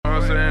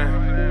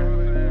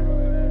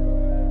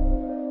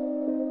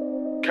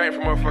came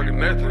from motherfucking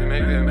nothing,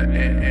 nigga,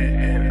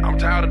 and I'm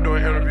tired of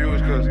doing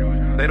interviews because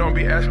they don't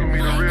be asking me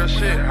the real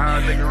shit, how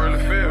a nigga really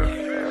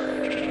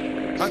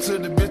feel. I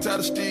took the bitch out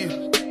of Steve,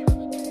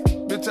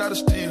 bitch out of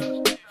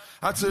Steve.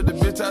 I took the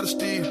bitch out of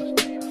Steve,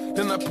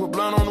 then I put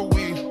blunt on the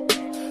weed.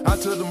 I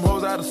took them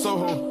hoes out of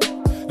Soho,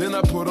 then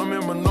I put them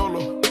in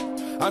Manolo.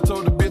 I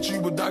told the bitch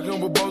you were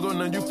docking with Bozo, and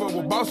then you fuck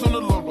with Boss on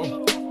the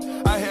logo.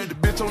 I had the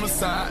bitch on the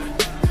side,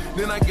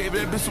 then I gave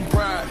that bitch some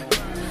pride.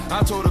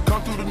 I told her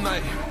come through the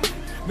night,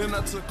 then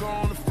I took her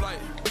on the flight.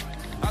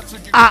 I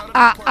took you out of the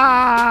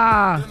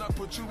party, then I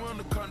put you in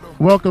the condo.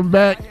 Welcome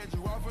back.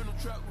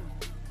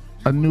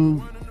 A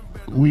new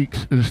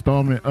week's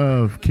installment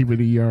of Keep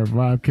It ER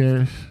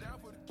Vibecast.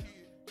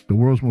 The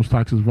world's most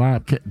toxic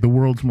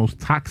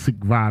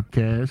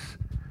vibecast.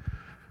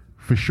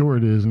 For sure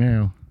it is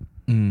now.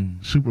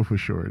 Super for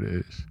sure it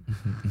is.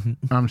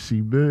 I'm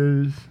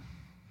C-Biz.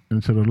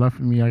 And to the left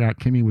of me, I got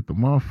Kenny with the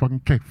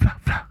motherfucking cake.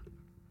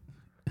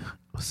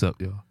 What's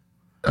up, y'all?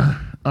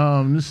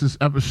 This is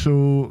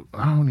episode,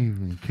 I don't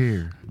even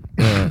care.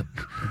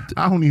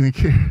 I don't even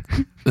care.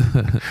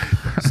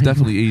 It's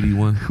definitely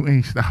 81. We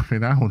ain't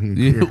stopping. I don't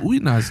even care. We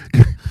not.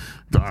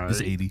 Right.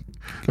 It's 80.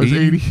 It's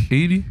 80?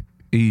 80?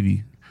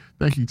 80.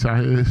 Thank you,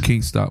 Tahir.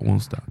 Can't stop,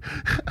 won't stop.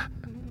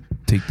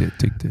 Take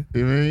that.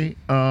 You mean?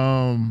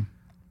 I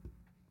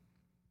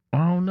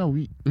don't know.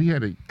 We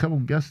had a couple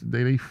guests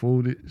today. They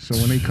folded. So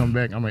when they come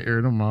back, I'm going to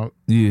air them out.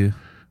 Yeah.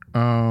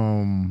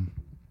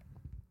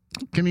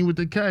 Kenny with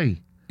the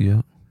K.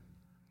 Yeah.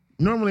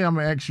 Normally I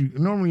ask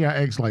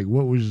like,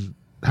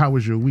 how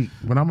was your week?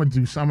 But I'm gonna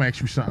ask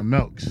you something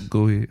else.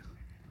 Go ahead.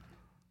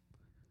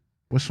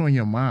 What's on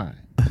your mind?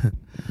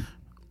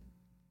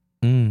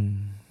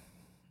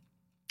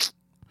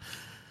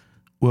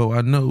 Well,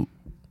 I know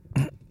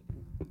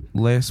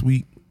last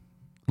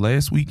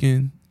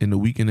weekend and the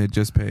weekend that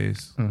just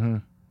passed,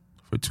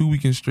 for 2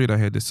 weekends straight, I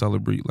had to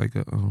celebrate like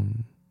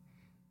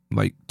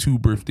like 2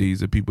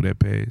 birthdays of people that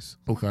passed.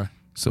 Okay.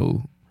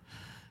 So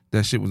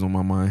that shit was on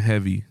my mind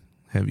heavy,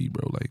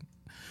 bro. Like,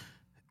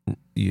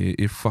 yeah,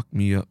 it fucked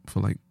me up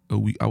for like a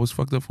week. I was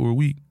fucked up for a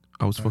week.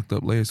 I was fucked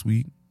up last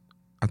week.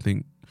 I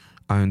think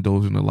I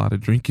indulged in a lot of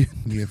drinking.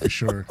 Yeah, for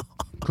sure.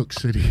 Cook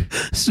City.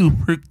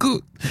 Super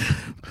cooked.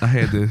 I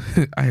had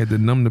to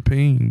numb the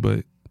pain,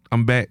 but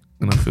I'm back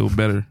and I feel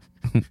better.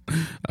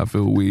 I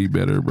feel way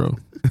better, bro.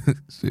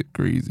 Shit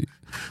crazy.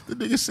 The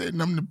nigga said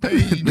numb the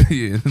pain.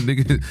 Yeah,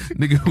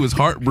 nigga was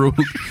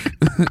heartbroken.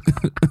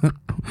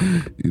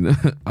 You know,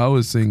 I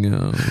was singing,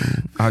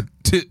 I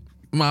tip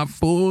my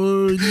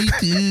 40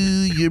 to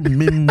your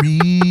memories.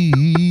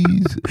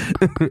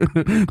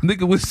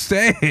 Nigga was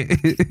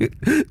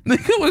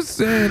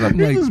sad. I'm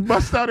You like, just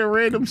bust out in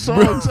random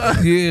songs. bro,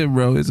 yeah,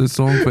 bro, it's a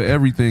song for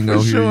everything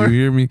out here. Sure.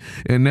 You hear me?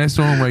 And that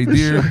song right For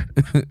there,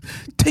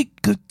 take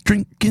a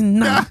drink and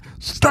now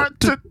Start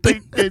to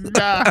think and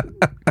die.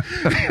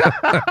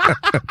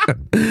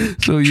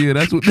 So yeah,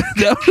 that's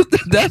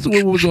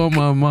what was on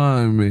my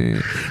mind,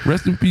 man.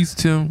 Rest in peace,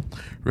 Tim.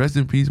 Rest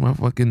in peace, my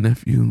fucking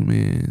nephew,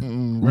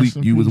 man. Leak,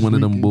 you was one of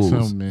them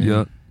bulls.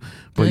 Yep.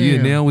 But Damn.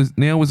 yeah, now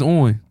it's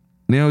on.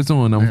 Now it's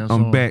on.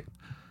 I'm back.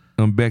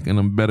 I'm back and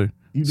I'm better.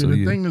 You did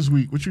a thing this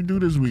week. What you do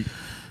this week?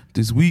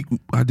 This week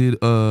I did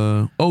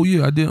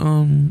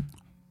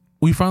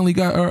we finally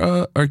got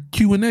our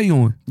Q&A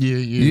on.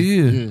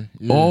 Yeah.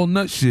 All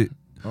nut shit.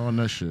 All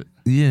nut shit.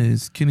 Yeah,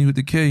 it's Kenny with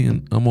the K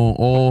and I'm on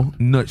all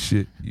nut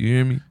shit. You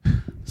hear me?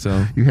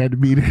 So you had to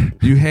be there.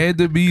 You had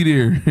to be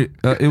there.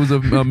 It was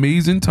an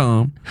amazing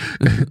time.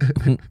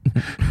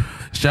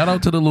 Shout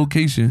out to the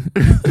location.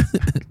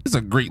 It's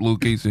a great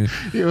location.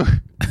 Yeah.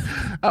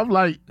 I'm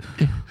like,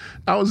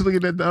 I was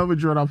looking at the other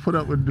joint I put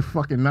up with the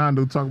fucking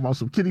Nando talking about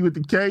some Kenny with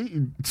the K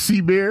and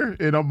C-Bear,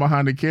 and I'm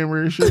behind the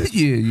camera and shit.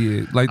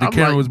 Yeah. Like the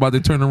camera was about to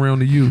turn around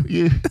to you.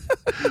 Yeah.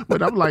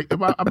 But I'm like,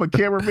 I'm a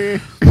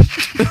cameraman.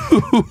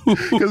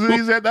 Because when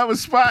he's at that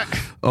spot,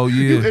 oh yeah,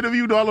 you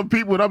interviewed all the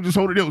people, and I'm just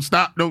holding it.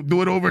 Stop, don't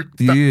do it over.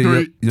 Stop, yeah,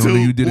 3, 2,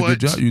 you did a 1, good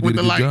job. You did a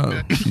good light. job.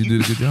 You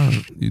did a good job.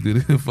 You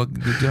did a fucking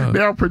good job.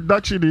 They're on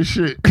production and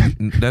shit.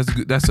 That's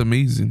good. That's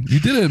amazing. You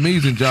did an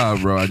amazing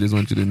job, bro. I just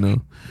want you to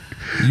know.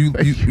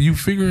 You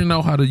figuring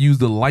out how to use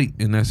the light,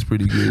 and that's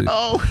pretty good.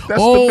 Oh,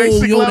 that's the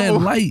basic level.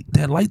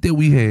 that light that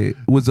we had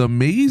was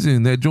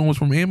amazing. That joint was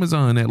from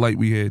Amazon. That light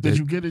we had. Did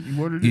you get it?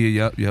 You ordered it?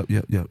 Yeah,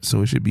 yep.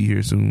 So it should be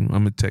here soon. I'm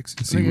gonna text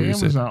and see Nigga, what it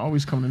Amazon said.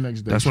 always come the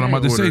next day. That's what I'm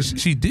about to say.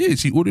 She did.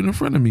 She ordered in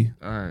front of me.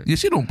 All right. Yeah,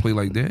 she don't play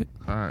like that.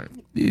 All right.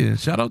 Yeah,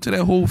 shout out to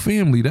that whole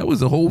family. That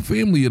was a whole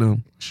family of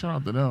them. Shout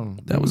out to them.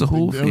 That was a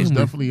whole family. It was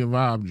definitely a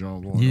vibe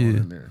joint going on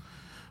in there.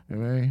 You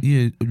know what I mean?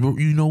 Yeah,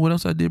 you know what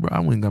else I did, bro? I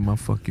went and got my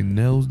fucking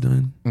nails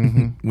done.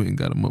 Went and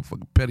got a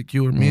motherfucking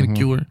pedicure,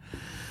 manicure,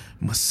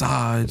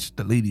 massage.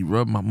 The lady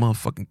rubbed my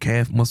motherfucking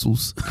calf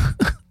muscles.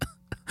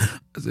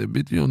 I said,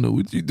 bitch, you don't know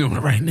what you doing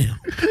right now.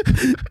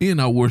 And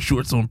I wore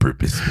shorts on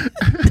purpose.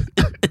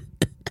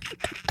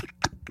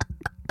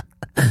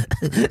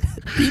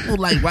 People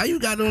like, why you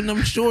got on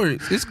them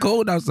shorts? It's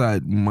cold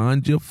outside.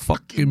 Mind your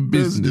fucking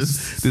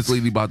business. This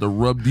lady about to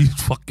rub these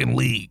fucking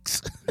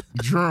legs.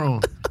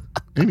 Drone.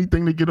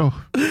 Anything to get off.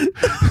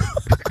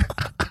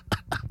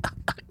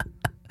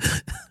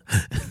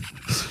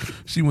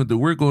 She went to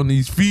work on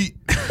these feet.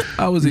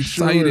 I was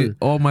excited. Sure.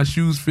 All my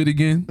shoes fit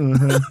again.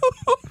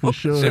 For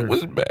sure. Shit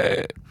was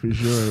bad. For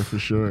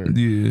sure.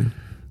 Yeah.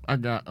 I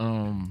got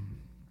a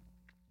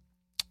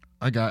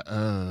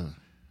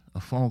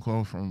phone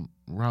call from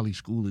Raleigh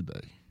School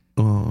today.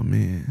 Oh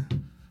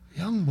man.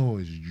 Young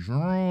boy's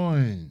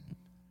drawing.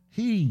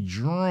 He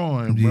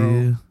drawing, bro.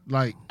 Yeah.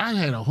 Like, I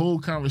had a whole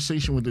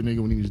conversation with the nigga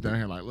when he was down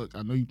here. Like, look,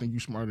 I know you think you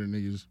smarter than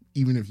niggas.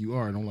 Even if you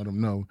are, don't let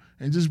them know.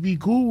 And just be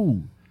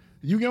cool.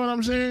 You get what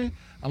I'm saying?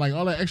 I like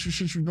all that extra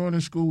shit you doing in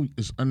school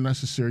is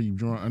unnecessary. You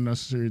drawing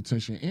unnecessary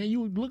attention. And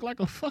you look like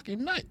a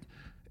fucking nut.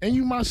 And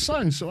you my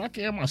son, so I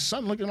can't have my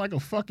son looking like a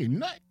fucking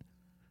nut.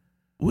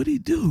 What'd he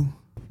do?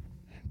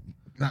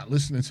 Not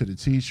listening to the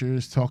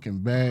teachers, talking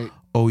back,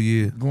 Oh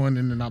yeah. going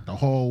in and out the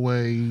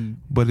hallway.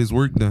 But his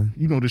work done.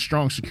 You know, the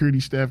strong security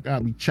staff guy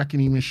be checking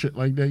him and shit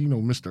like that. You know,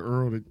 Mr.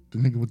 Earl, the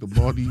nigga with the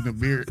bald eating a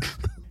beard.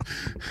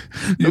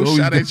 No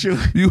shot at you.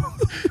 You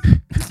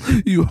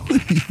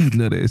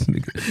nut ass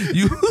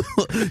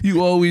nigga.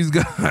 You always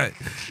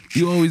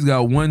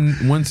got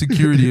one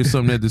security or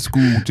something at the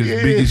school just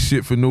big as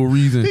shit for no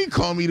reason. He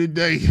called me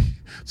today.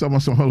 Talking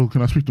about some, hello,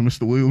 can I speak to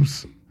Mr.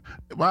 Williams?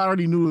 But I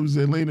already knew it was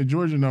the Atlanta,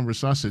 Georgia number,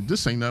 so I said,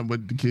 this ain't nothing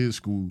but the kids'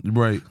 school.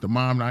 Right. The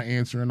mom not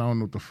answering, I don't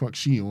know what the fuck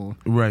she on.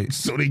 Right.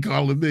 So they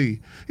calling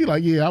me. He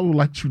like, yeah, I would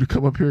like you to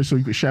come up here so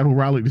you can shadow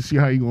Raleigh to see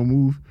how you gonna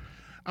move.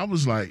 I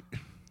was like,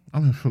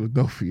 I'm in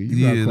Philadelphia.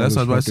 Yeah, that's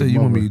what I was about to say. You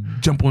want me to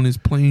jump on this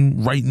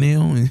plane right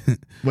now?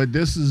 But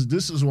this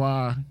is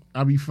why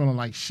I be feeling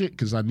like shit,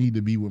 because I need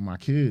to be with my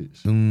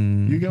kids.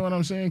 You get what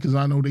I'm saying? Because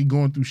I know they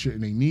going through shit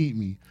and they need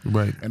me.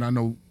 Right. And I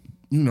know,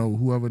 you know,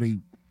 whoever they...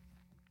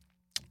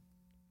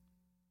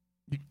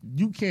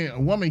 a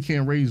woman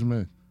can't raise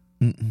men.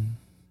 You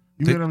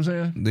get what I'm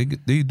saying?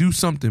 They do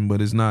something, but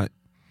it's not.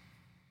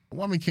 A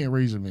woman can't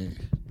raise a man.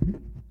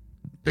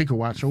 They can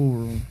watch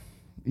over him.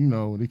 You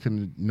know, they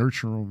can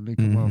nurture him. They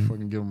can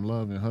motherfucking give him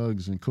love and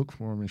hugs and cook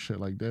for him and shit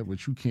like that.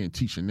 But you can't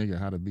teach a nigga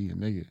how to be a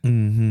nigga.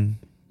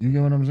 You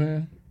get what I'm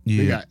saying?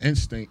 Yeah. They got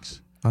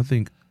instincts. I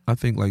think But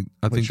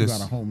that's you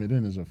gotta home it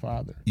in as a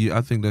father. Yeah,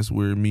 I think that's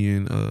where me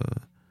and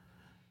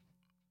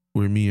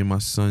my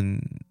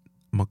son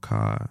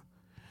Makai,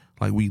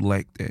 like, we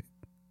lacked that,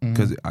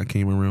 because I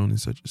came around in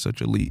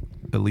such elite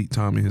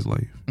time in his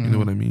life. You know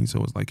what I mean?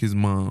 So it's like his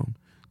mom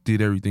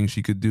did everything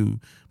she could do,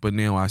 but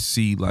now I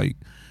see like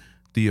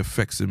the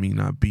effects of me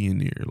not being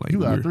there. Like, you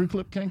got a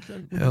 3-clip kink?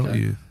 Hell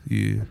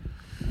yeah.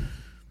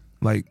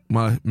 Like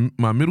my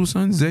middle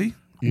son Zay,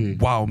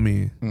 wow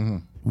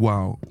man,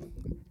 wow,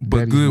 but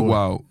Daddy's good boy.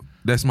 wow.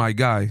 That's my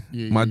guy.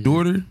 My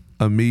daughter,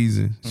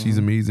 amazing. She's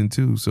amazing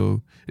too.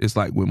 So it's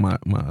like with my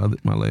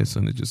last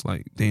son, it's just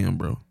like, damn,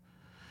 bro.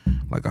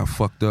 Like, I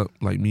fucked up.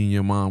 Like, me and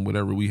your mom,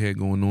 whatever we had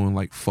going on,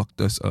 like, fucked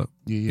us up.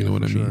 You know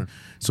what I mean? Sure.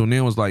 So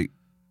now it's like,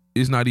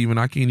 it's not even,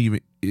 I can't even,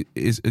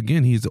 it's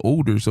again, he's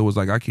older, so it's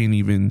like, I can't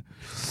even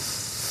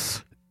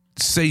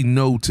say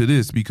no to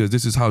this, because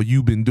this is how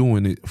you've been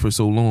doing it for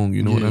so long.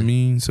 You know what I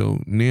mean?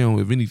 So now,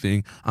 if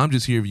anything, I'm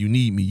just here if you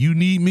need me. You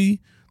need me?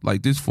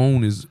 Like, this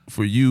phone is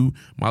for you.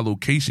 My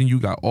location,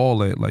 you got all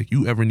that. Like,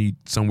 you ever need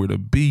somewhere to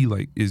be,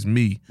 like, is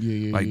me.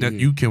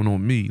 You count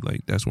on me.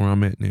 Like, that's where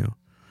I'm at now.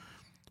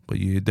 But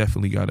yeah, you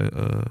definitely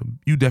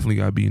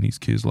gotta be in these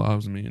kids'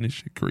 lives, man. This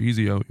shit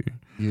crazy out here.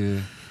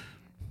 Yeah.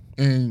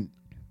 And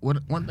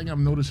one thing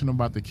I'm noticing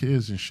about the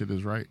kids and shit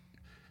is, right,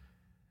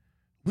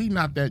 we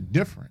not that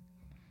different.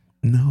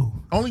 No.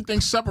 Only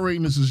thing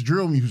separating us is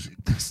drill music.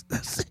 That's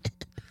it.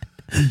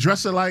 We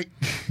dress alike.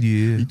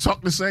 Yeah. We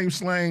talk the same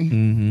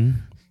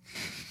slang.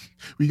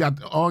 We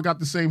all got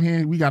the same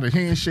hand. We got a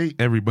handshake.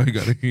 Everybody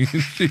got a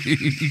handshake.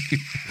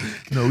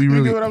 No, we You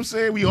really. get what I'm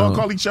saying? We all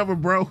call each other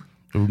bro.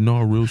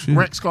 No, real shit.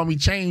 Rex call me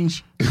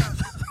Change.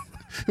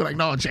 You're like,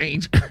 no,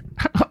 Change.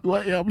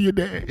 What? I'm your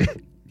dad.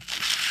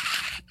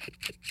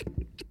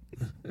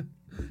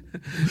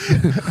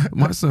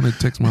 My son had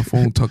text my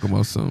phone talking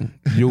about something.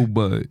 Yo,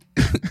 Bud.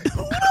 Who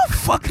the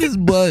fuck is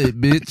Bud,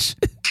 bitch?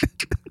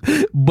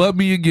 Bud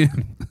me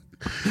again.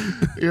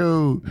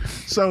 Yo,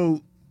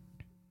 so,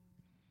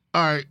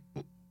 all right,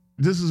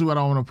 this is what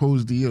I want to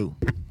pose to you.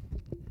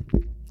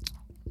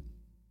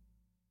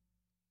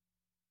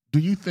 Do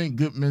you think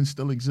good men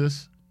still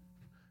exist?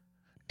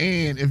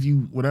 And if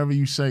you, whatever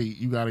you say,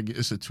 you gotta get,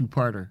 it's a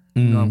 2-parter.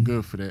 You know, I'm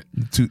good for that.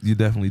 You're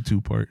definitely 2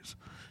 parts.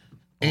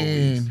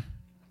 Always. And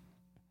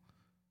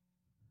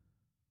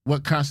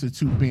what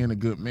constitutes being a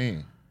good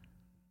man?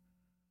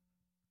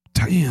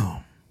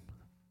 Damn.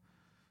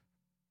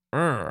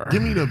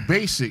 Give me the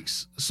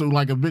basics, so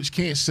like a bitch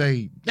can't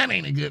say that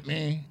ain't a good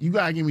man. You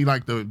gotta give me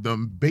like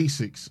the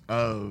basics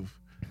of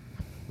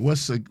what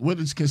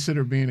is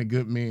considered being a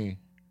good man.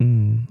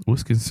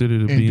 What's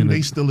considered And being? Do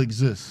they still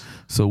exist?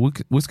 So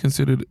what's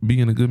considered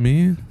being a good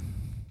man?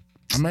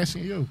 I'm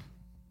asking you.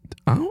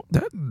 I don't.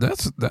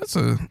 That's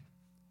a.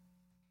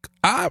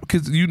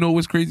 Because you know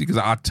what's crazy? Because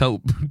I tell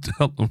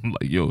them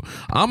like, yo,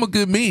 I'm a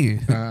good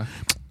man.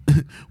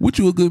 What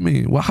you a good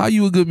man? Well, how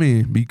you a good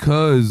man?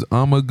 Because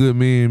I'm a good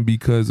man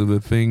because of the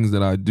things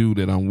that I do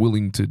that I'm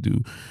willing to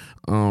do.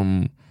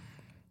 I'm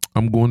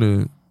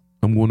going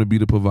to be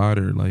the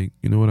provider. Like,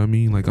 you know what I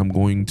mean? Like, I'm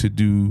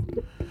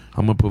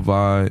gonna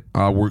provide.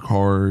 I work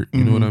hard.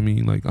 You know what I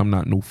mean? Like, I'm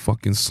not no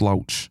fucking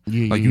slouch.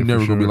 Like, you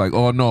never gonna be like,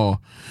 oh no,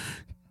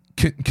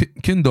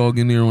 Ken Dog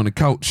in there on the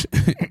couch,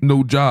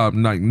 no job,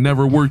 like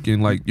never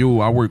working. Like, yo,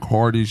 I work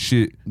hard as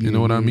shit. You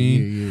know what I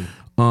mean?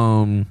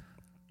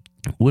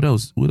 What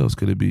else? What else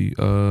could it be?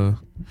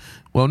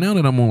 Well, now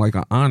that I'm on like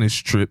an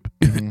honest trip,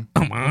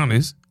 I'm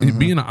honest. And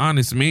being an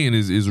honest man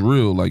is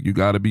real. Like, you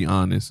got to be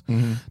honest.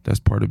 That's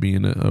part of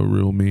being a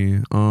real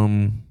man.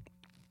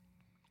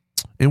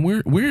 And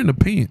we're in the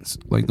pants.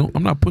 Like,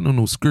 I'm not putting on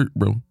no skirt,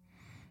 bro.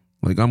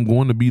 Like, I'm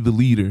going to be the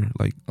leader.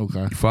 Like,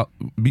 okay,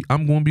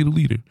 I'm going to be the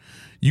leader.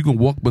 You can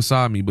walk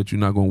beside me, but you're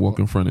not going to walk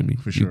in front of me.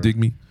 For sure. You dig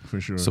me? For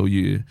sure. So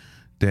yeah,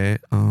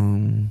 that.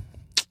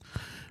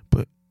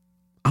 But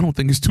I don't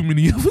think it's too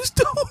many of us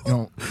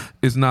though.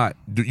 It's not.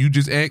 You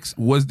just asked,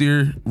 was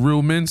there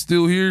real men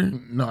still here?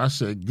 No, I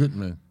said good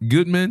men.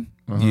 Good men?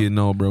 Yeah,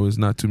 no, bro. It's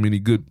not too many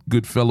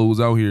good fellows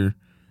out here.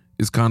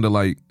 It's kind of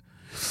like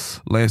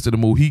Last of the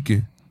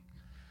Mohican.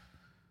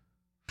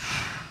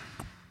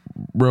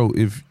 Bro,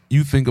 if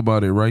you think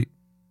about it, right?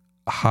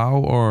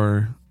 How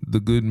are the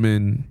good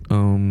men?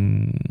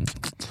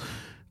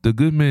 The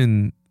good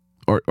men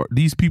are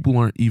these people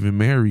aren't even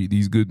married.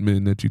 These good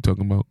men that you're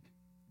talking about,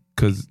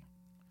 because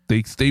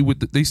they stay with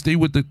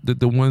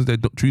the ones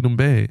that don't treat them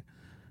bad.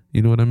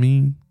 You know what I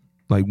mean?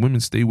 Like, women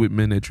stay with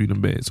men that treat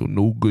them bad. So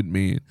no good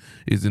man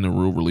is in a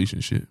real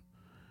relationship.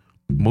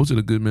 Most of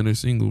the good men are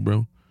single,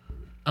 bro.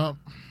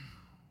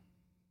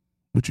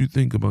 What you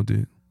think about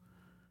that?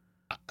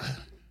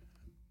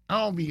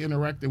 I don't be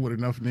interacting with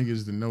enough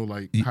niggas to know,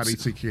 like, how they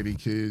take care of their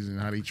kids and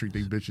how they treat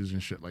their bitches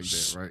and shit like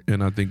that, right?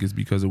 And I think it's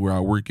because of where I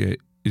work at.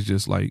 It's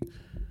just like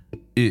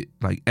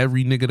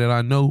every nigga that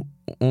I know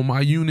on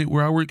my unit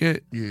where I work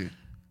at,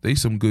 they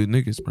some good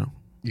niggas, bro.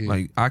 Yeah.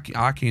 Like, I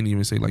can't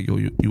even say like, yo,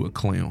 you a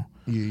clown.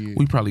 Yeah.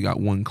 We probably got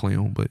one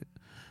clown, but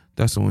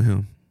that's on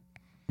him.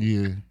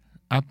 Yeah.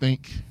 I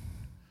think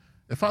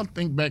if I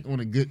think back on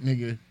a good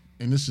nigga,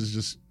 and this is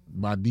just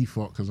by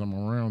default because I'm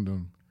around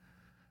him,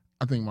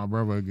 I think my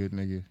brother a good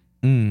nigga.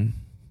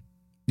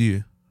 Yeah.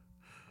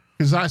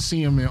 Because I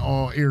see him in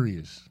all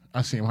areas.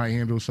 I see him how he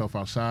handles himself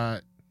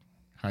outside,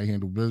 how he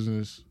handle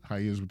business, how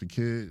he is with the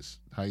kids,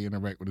 how he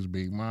interact with his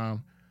big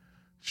mom,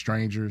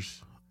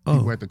 strangers,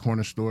 people at the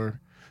corner store.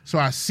 So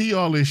I see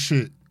all this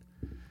shit,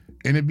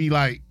 and it be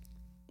like,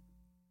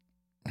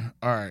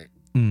 all right.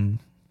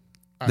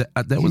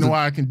 That was how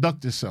I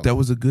conduct myself. That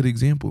was a good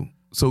example.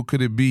 So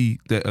could it be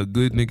that a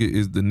good nigga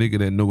is the nigga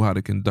that know how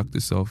to conduct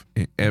itself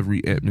in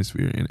every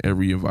atmosphere, in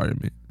every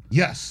environment?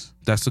 Yes.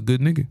 That's a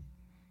good nigga.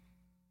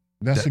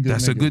 That's a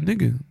good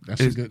nigga.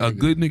 That's a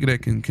good nigga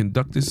that can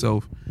conduct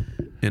itself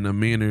in a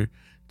manner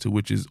to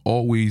which is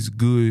always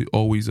good,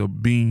 always a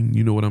bean.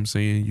 You know what I'm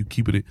saying? You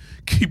keep it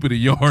a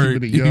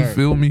yard. You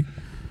feel me?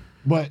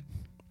 But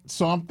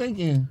so I'm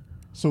thinking,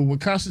 so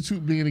what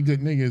constitute being a good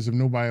nigga is if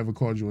nobody ever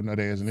called you a nut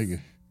ass nigga.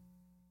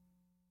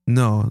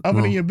 No.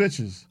 Other than your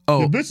bitches.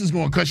 Your bitch is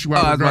gonna cuss you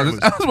out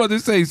regardless. I was about to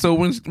say, so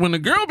when the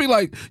girl be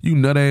like, you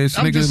nut ass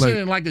nigga. I'm just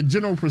saying, like a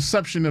general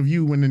perception of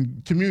you in the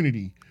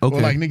community. Okay.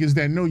 Or like niggas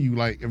that know you,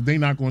 like if they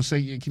not gonna say,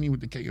 yeah, can you with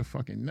the K, you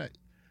fucking nut.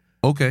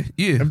 Okay,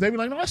 yeah. If they be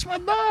like, no, that's my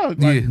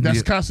dog. Like,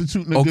 that's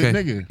constituting a good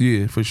nigga.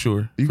 Yeah, for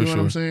sure. You know what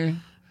I'm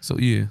saying? So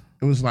yeah.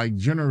 It was like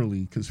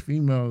generally, because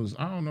females,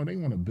 I don't know, they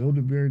want to build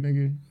a bear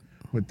nigga,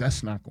 but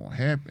that's not gonna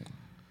happen.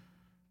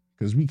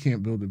 Because we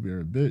can't build a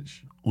bear a bitch.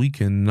 We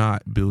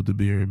cannot build a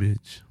bear a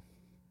bitch.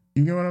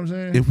 You get what I'm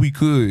saying? If we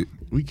could.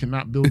 We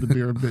cannot build a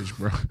bear a bitch,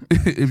 bro.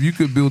 If you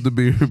could build a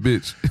bear a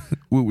bitch,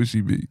 what would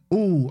she be?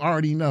 Ooh, I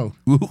already know.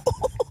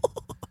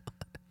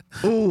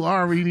 Ooh, I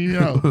already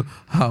know.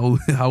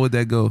 How would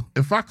that go?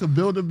 If I could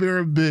build a bear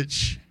a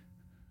bitch,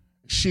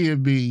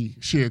 she'd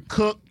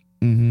cook,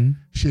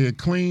 she'd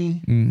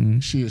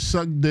clean, she'd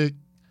suck dick,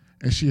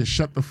 and she'd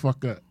shut the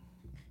fuck up.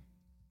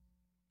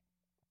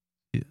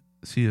 Yeah.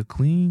 She'd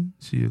clean,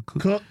 she'd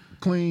cook,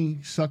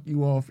 clean, suck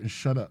you off, and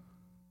shut up.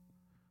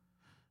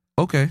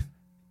 Okay.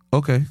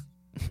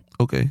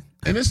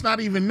 And it's not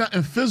even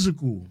nothing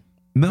physical.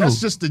 No.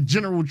 That's just the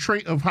general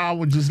trait of how I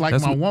would just like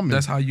my woman.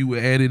 That's how you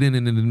would add it in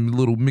and then a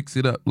little mix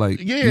it up. Like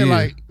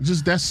like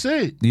just that's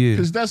it. Yeah.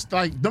 Because that's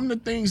like them the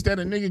things that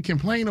a nigga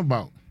complain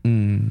about.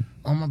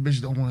 Oh, my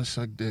bitch don't want to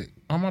suck dick.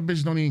 Oh, my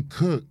bitch don't even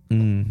cook.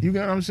 You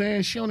get what I'm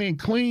saying? She don't even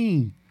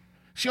clean.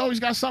 She always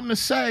got something to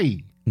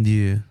say.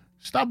 Yeah.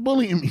 Stop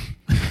bullying me.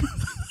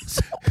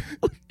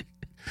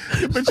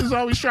 Your bitches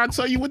always try to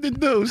tell you what to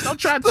do. Stop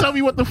trying to tell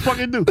me what the fuck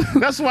to do.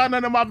 That's why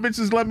none of my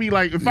bitches let me,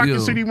 like, if I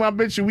consider you my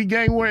bitch and we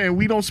gang war and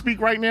we don't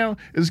speak right now,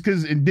 it's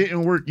because it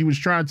didn't work. You was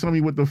trying to tell me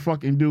what the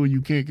fucking do and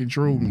you can't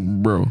control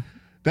me. Bro.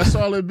 That's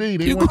all it be.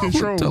 They want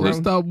control, tell bro. her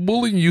stop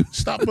bullying you.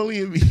 Stop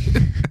bullying me.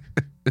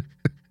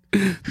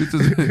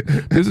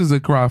 This is a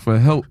cry for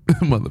help,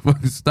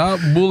 motherfucker. Stop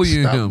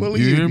bullying him.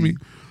 You hear me?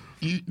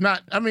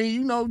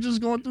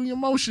 just going through your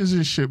emotions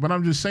and shit. But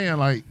I'm just saying,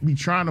 like, we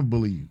trying to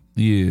believe.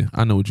 Yeah,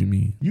 I know what you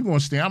mean. You gonna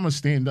stand? I'm gonna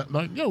stand up.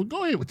 Like, yo,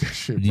 go ahead with that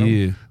shit, bro.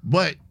 Yeah.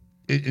 But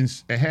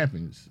it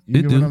happens.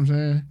 You get what I'm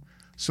saying?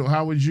 So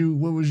how would you?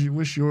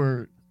 What's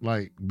your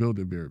like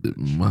Build-A-Bear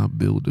bitch? My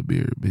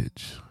Build-A-Bear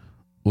bitch.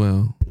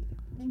 Well,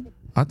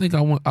 I think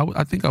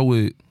I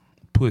would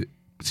put.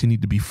 She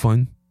need to be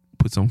fun.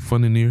 Put some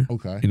fun in there.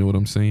 Okay. You know what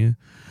I'm saying?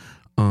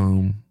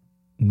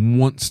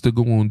 Wants to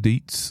go on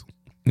dates.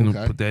 You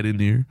know, put that in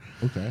there.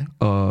 Okay.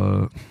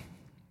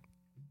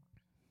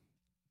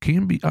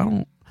 Can be. I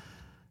don't.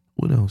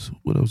 What else?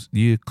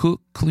 Yeah,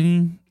 cook,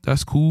 clean.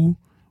 That's cool.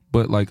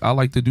 But like, I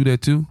like to do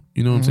that too.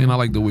 You know what I'm saying? I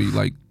like the way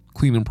like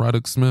cleaning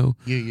products smell.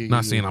 Yeah.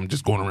 Not saying I'm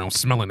just going around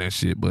smelling that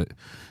shit, but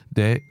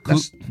that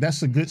cook.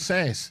 That's a good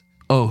sass.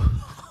 Oh.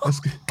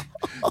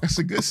 That's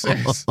a good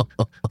sass.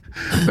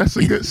 That's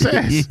a good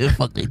sass. Yeah,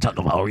 fuck they talk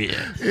about,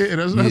 yeah. Yeah,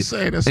 that's what I'm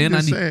saying. That's a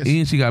good sass.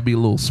 And she gotta be a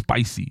little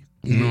spicy.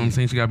 You know what I'm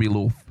saying? She gotta be a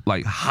little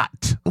like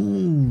hot.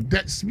 Ooh,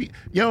 that's me.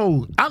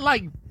 Yo, I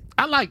like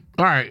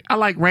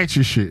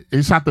ratchet shit.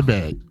 It's out the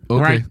bag.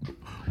 Okay. Right?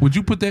 Would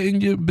you put that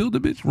in your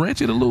Build-A-Bitch?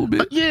 Ratchet a little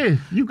bit? Yeah,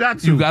 you got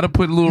to. You got to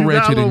put a little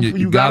ratchet in your.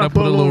 You gotta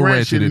put a little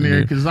ratchet in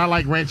there because I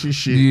like ratchet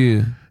shit.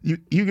 Yeah.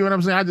 You get what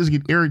I'm saying? I just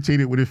get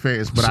irritated with it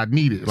fast, but I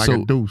need it like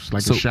a dose,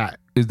 like a shot.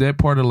 Is that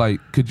part of like?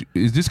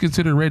 Is this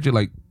considered ratchet?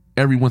 Like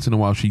every once in a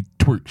while she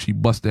twerk, she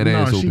bust that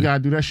ass open. No, she gotta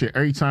do that shit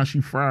every time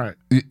she fried.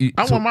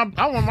 I want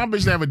my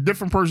bitch to have a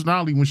different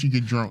personality when she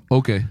get drunk.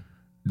 Okay.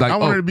 Like, I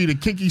want her to be the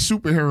kinky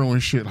superhero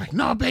and shit. Like,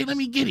 no, babe, let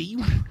me get it.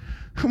 You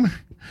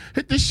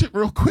hit this shit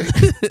real quick.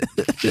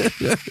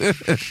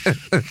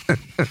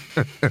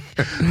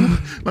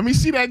 Let me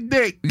see that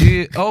dick.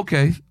 Yeah.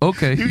 Okay.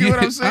 You get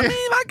what I'm saying? I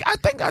mean, like, I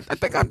think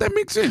that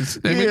makes sense.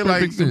 That makes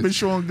like perfect sense. a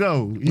bitch on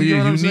go. You get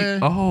what I'm saying?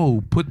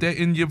 Oh, put that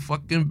in your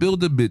fucking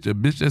Build-A-Bitch. A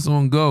bitch that's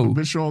on go. A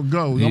bitch on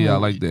go. Yeah, I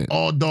like that.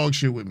 All dog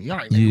shit with me. All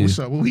right, nigga, what's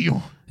up? What we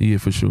on? Yeah,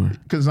 for sure.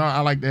 Because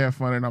I like to have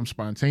fun and I'm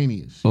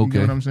spontaneous. Okay. You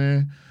get what I'm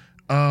saying?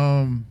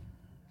 I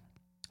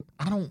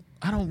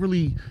don't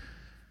really.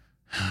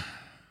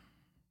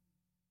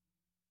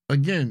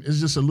 Again, it's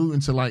just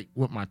alluding to like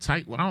what my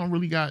type. Well, I don't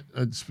really got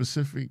a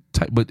specific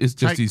type, but it's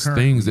just these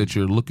currently. things that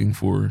you're looking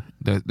for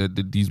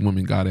that these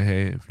women gotta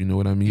have. You know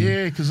what I mean?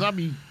 Yeah, because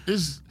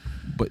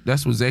But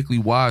that's exactly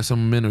why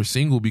some men are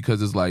single,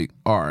 because it's like,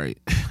 all right,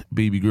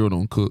 baby girl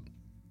don't cook,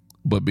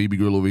 but baby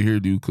girl over here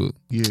do cook.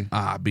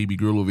 Yeah. Baby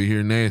girl over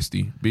here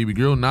nasty. Baby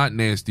girl not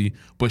nasty,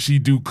 but she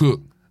do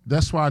cook.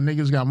 That's why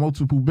niggas got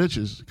multiple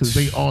bitches, because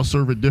they all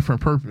serve a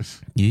different purpose.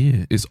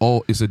 Yeah, it's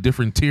a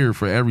different tier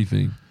for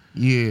everything.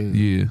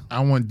 Yeah.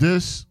 I want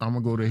this, I'm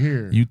gonna go to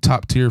here. You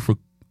top tier for,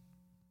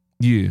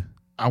 yeah.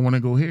 I want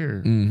to go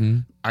here. Mm-hmm.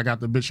 I got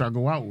the bitch I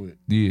go out with.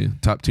 Yeah,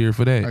 top tier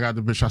for that. I got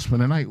the bitch I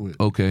spend the night with.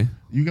 Okay.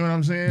 You get what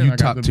I'm saying? You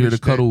top tier to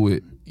cuddle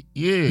with.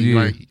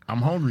 Yeah, like I'm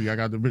hungry. I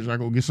got the bitch I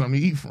go get something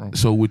to eat from.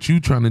 So what you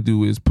trying to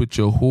do is put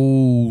your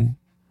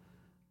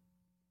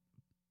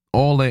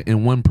all that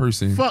in one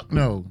person. Fuck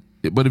no.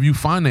 But if you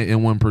find that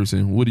in one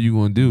person, what are you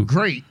going to do?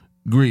 Great.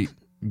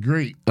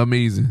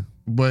 Amazing.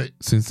 But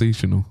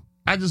sensational.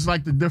 I just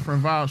like the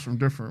different vibes from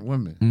different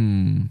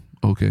women.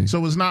 Okay.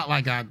 So it's not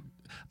like I'd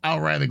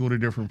rather go to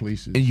different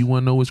places. And you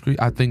want to know what's great?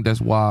 I think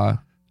that's why,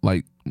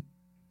 like,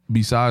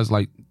 besides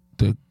like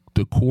the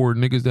core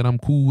niggas that I'm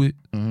cool with,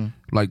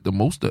 like the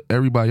most of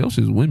everybody else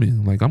is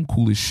women. Like I'm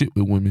cool as shit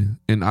with women,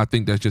 and I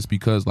think that's just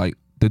because like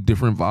the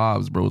different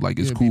vibes, bro. Like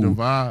it's cool. Be the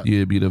vibe. Yeah,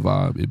 it be the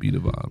vibe. It be the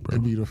vibe, bro.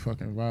 It be the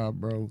fucking vibe,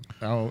 bro.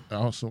 I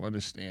also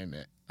understand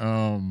that.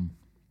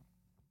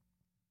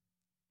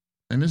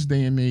 In this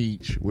day and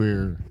age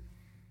where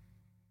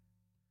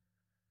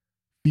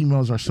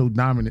females are so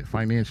dominant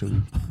financially,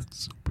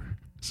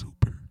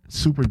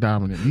 super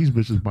dominant. These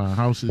bitches buying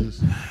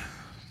houses.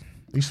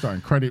 They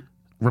starting credit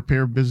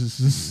repair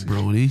businesses.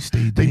 Bro, they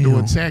stay down. They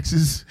doing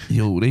taxes.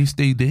 Yo, they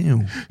stay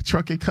down.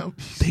 Trucking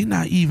companies. They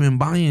not even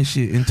buying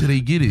shit until they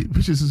get it.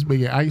 Bitches is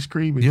making ice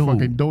cream and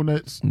fucking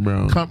donuts.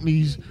 Bro.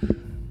 Companies.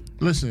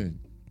 Listen,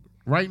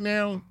 right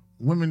now,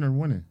 women are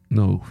winning.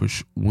 No,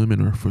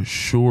 women are for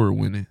sure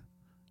winning.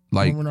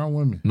 Like, women are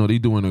women. No, they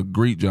doing a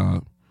great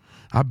job.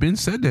 I've been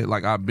said that.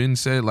 Like,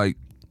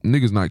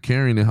 niggas not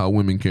carrying it how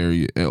women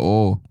carry it at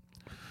all.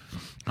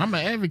 I'm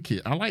an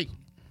advocate. I like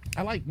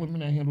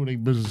women that handle their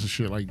business and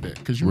shit like that,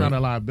 because you're not a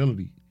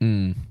liability.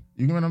 You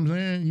know what I'm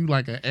saying? You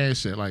like an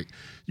asset. Like,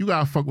 you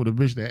gotta fuck with a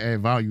bitch that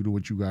add value to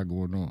what you got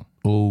going on.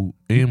 Oh,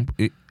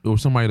 or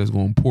somebody that's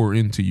gonna pour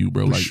into you,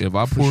 bro. Like, if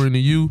I pour into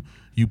you,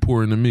 you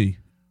pour into me.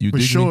 You for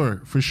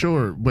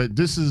sure. But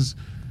this is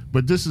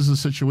a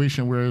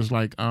situation where it's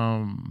like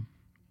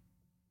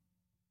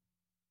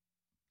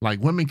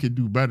women could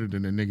do better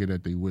than the nigga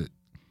that they with.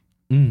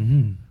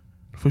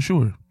 For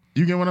sure.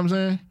 You get what I'm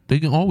saying? They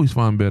can always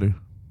find better.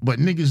 But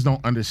niggas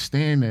don't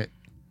understand that.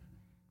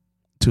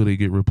 Till they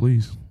get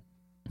replaced.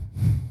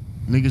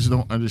 Niggas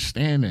don't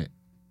understand that.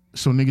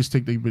 So niggas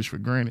take their bitch for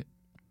granted.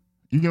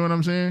 You get what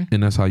I'm saying?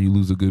 And that's how you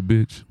lose a good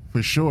bitch.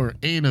 For sure.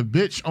 And a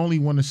bitch only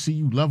want to see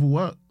you level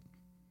up.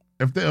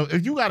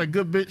 If you got a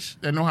good bitch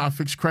that know how to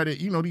fix credit,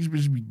 you know these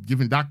bitches be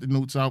giving doctor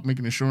notes out,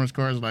 making insurance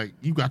cards. Like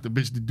you got the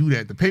bitch to do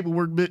that. The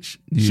paperwork bitch,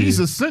 she's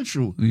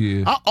essential.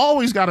 Yeah. I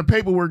always got a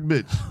paperwork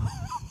bitch.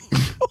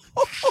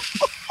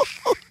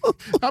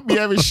 I be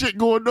having shit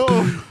going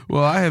on.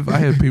 Well, I have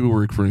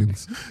paperwork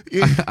friends.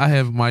 Yeah. I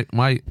have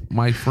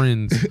my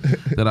friends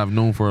that I've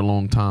known for a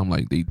long time.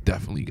 Like they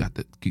definitely got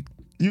the.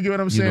 You get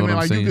what I'm saying, know what man?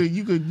 I'm Like saying?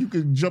 you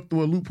could jump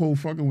through a loophole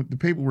fucking with the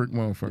paperwork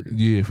motherfucker.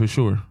 Yeah, for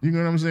sure. You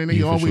know what I'm saying? They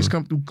Yeah, for always sure.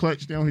 come through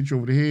clutch. They don't hit you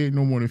over the head.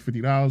 No more than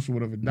 $50 for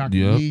whatever doctor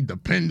Yep. need,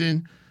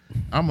 depending.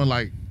 I'm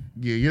like,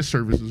 yeah, your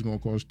service is gonna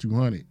cost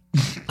 $200.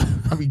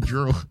 I mean,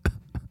 drill.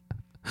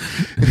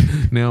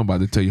 Now I'm about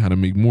to tell you how to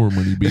make more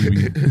money,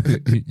 baby.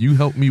 You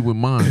help me with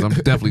mine. I'm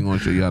definitely gonna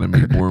show you how to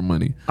make more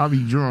money. I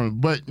be drawing,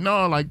 but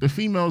no, like the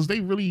females, they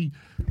really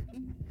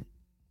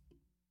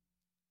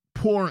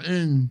pour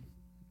in.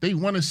 They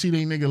want to see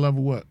their nigga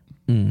level up,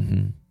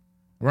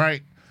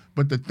 right?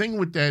 But the thing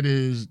with that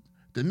is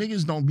the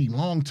niggas don't be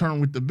long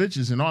term with the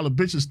bitches, and all the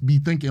bitches be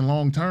thinking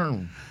long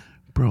term.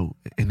 Bro,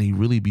 and they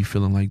really be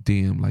feeling like,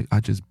 damn, like I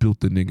just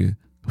built the nigga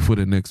for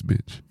the next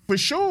bitch. For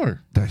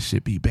sure, That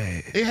shit be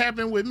bad. it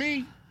happened with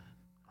me.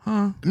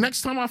 Huh?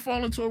 Next time I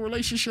fall into a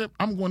relationship,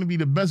 I'm going to be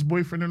the best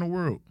boyfriend in the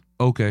world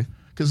Okay.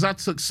 because I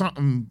took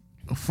something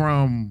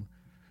from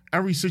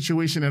every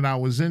situation that I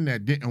was in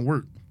that didn't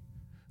work.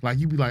 Like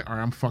you be like, all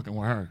right, I'm fucking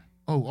with her.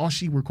 Oh, all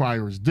she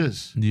requires is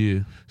this. Yeah.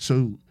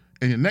 So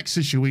in the next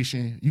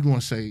situation, you're gonna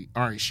say,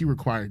 all right, she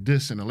required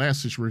this, and the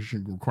last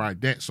situation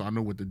required that, so I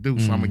know what to do.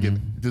 So I'm gonna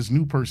give this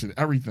new person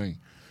everything.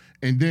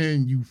 And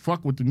then you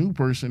fuck with the new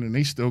person and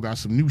they still got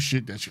some new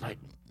shit that you're like,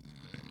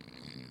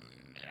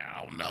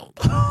 I don't know.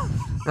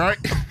 Right?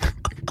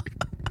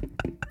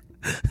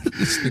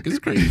 This nigga's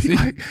crazy.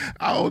 Like,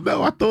 I don't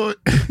know. I thought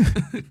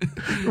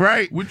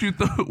right. What you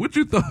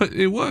thought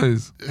it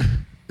was?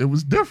 It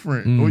was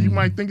different. Or you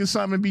might think it's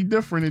something to be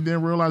different and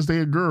then realize they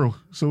a girl.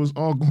 So it's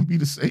all gonna be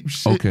the same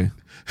shit. Okay.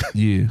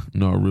 Yeah.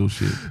 No, real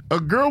shit. A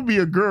girl be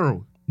a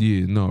girl.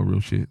 Yeah, no, real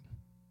shit.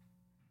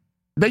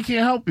 They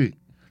can't help it.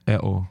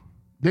 At all.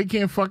 They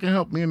can't fucking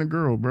help being a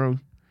girl, bro.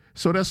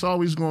 So that's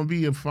always gonna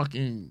be a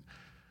fucking.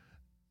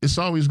 It's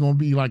always gonna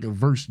be like a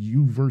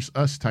you versus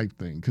us type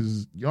thing,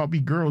 because y'all be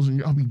girls and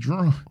y'all be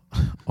drunk.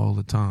 All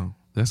the time.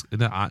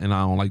 And I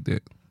don't like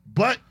that.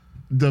 But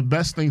the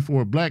best thing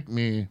for a black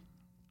man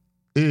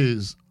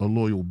is a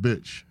loyal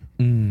bitch.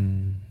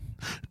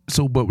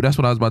 So, but that's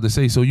what I was about to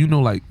say. So, you know,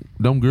 like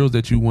them girls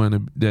that you want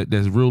to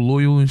that's real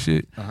loyal and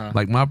shit.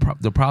 Like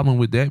the problem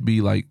with that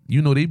be like,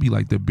 you know, they be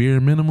like the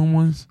bare minimum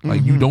ones.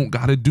 Like you don't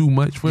gotta do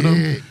much for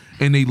them,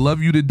 and they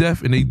love you to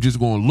death, and they just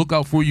gonna look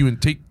out for you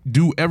and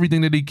do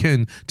everything that they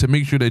can to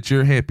make sure that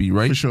you're happy,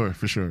 right? For sure,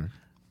 for sure.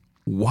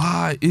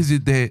 Why is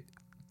it that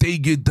they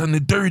get done the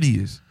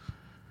dirtiest?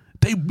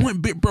 They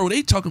want bit, bro.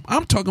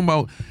 I'm talking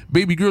about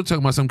baby girl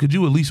talking about something. Could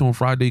you at least on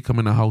Friday come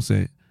in the house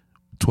at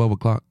 12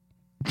 o'clock?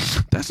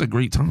 That's a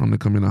great time to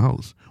come in the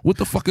house. What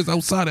the fuck is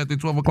outside at the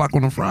 12 o'clock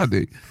on a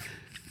Friday?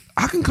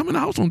 I can come in the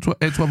house at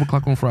 12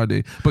 o'clock on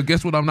Friday, but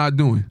guess what I'm not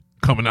doing?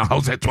 Coming in the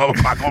house at 12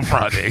 o'clock on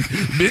Friday.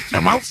 Bitch,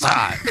 I'm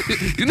outside.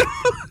 You know?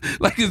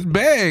 Like, it's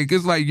bad.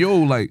 It's like, yo,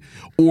 like,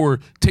 or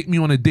take me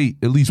on a date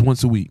at least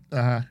once a week.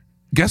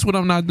 Guess what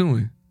I'm not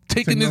doing?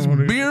 Taking this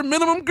bare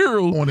minimum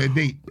girl on a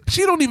date.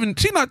 She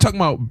not talking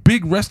about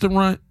big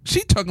restaurant.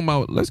 She talking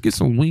about, let's get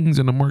some wings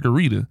and a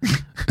margarita.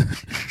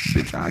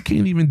 Bitch, I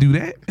can't even do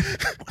that.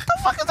 What the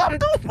fuck is I'm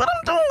doing? What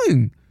I'm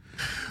doing?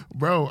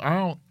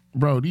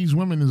 Bro, these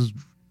women is.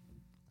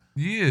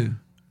 Yeah.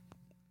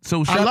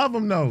 So I love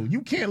them though.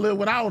 You can't live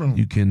without them.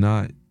 You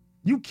cannot.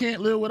 You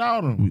can't live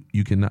without them.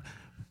 You cannot.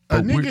 A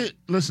nigga,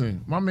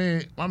 listen, my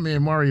man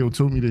Mario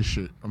told me this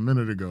shit a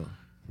minute ago.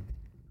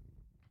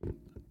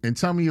 And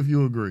tell me if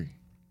you agree.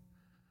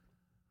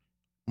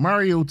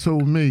 Mario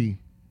told me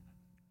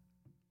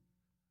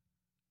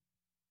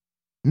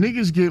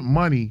niggas get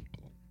money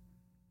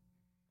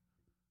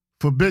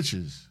for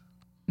bitches.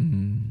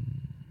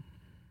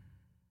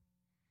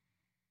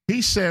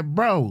 He said,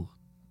 bro,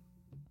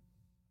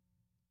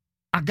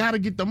 I gotta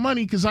get the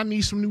money because I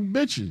need some new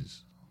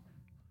bitches.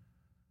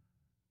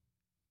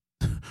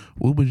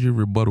 What was your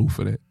rebuttal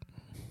for that?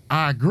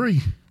 I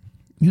agree.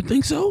 You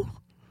think so?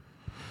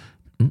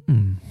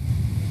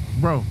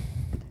 Bro,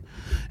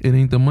 it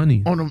ain't the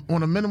money. On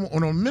a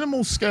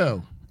minimal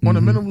scale,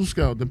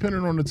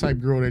 depending on the type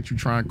of girl that you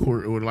try and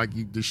court or like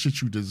the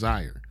shit you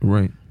desire.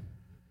 Right.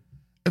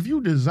 If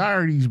you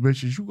desire these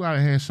bitches, you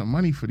gotta have some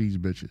money for these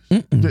bitches.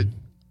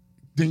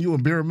 Then you a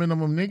bare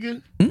minimum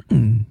nigga?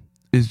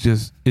 It's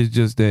just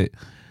that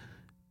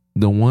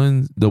the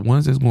ones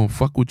that's gonna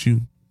fuck with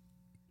you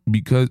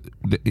because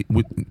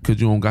you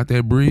don't got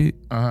that bread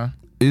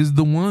is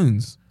the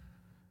ones.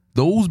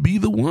 Those be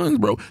the ones,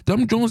 bro.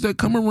 Them Jones that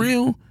come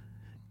around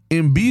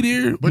and be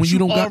there but when you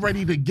don't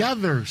already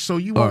together, so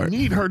you won't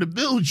need her to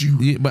build you.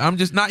 Yeah, but I'm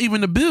just not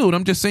even to build.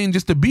 I'm just saying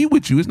just to be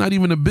with you. It's not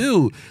even a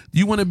build.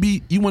 You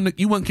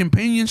want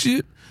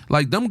companionship?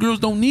 Like them girls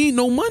don't need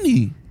no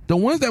money. The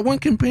ones that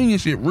want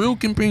companionship, real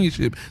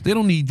companionship, they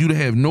don't need you to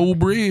have no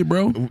bread,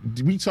 bro.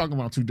 We talking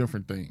about two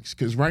different things.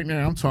 Because right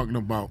now I'm talking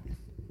about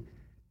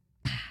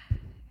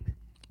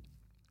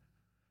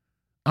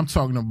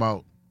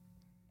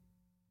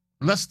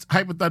let's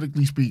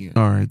hypothetically speaking.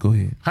 All right, go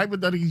ahead.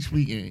 Hypothetically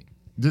speaking,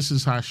 this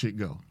is how shit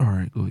go. All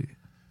right, go ahead.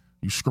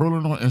 You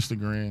scrolling on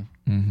Instagram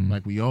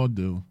like we all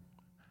do.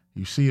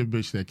 You see a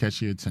bitch that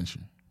catch your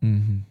attention.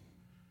 Mm-hmm.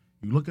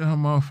 You look at her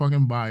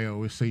motherfucking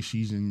bio. It say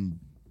she's in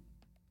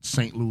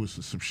St. Louis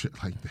or some shit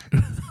like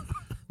that.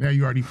 Now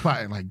you already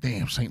plotting like,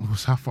 damn, St.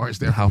 Louis, how far is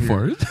that? How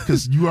far is it?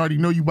 Because you already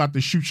know you about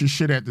to shoot your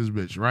shit at this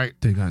bitch, right?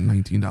 They got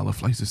 $19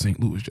 flights to St.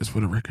 Louis, just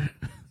for the record.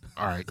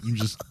 All right,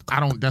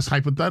 that's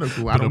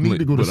hypothetical. I don't need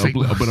to go to St.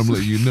 Louis. But I'm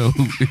letting you know,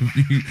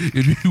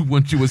 if you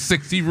want you a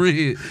sexy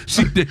red,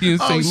 she there in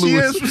St. She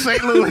Louis. is from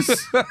St. Louis.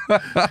 All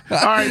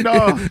right,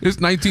 no. It's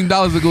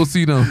 $19 to go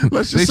see them.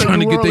 Let's just They say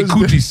trying to New get their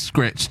Orleans, coochie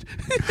scratched.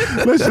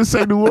 Let's just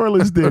say New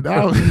Orleans did.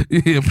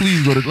 Yeah,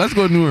 please let's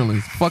go to New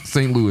Orleans. Fuck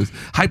St. Louis.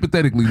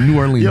 Hypothetically, New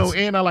Orleans. Yo,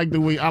 and I like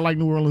New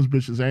Orleans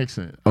bitches'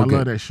 accent. Okay. I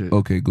love that shit.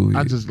 Okay, go ahead.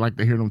 I just like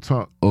to hear them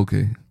talk.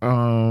 Okay.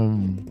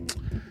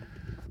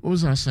 What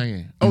was I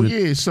saying? Oh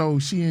yeah, so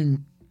she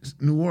in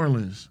New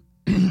Orleans.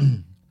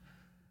 You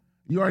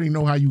already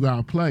know how you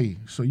gotta play.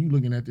 So you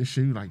looking at this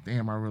shit, you like,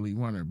 damn, I really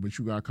want her. But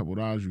you got a couple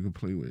dollars you can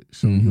play with.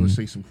 So you gonna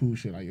say some cool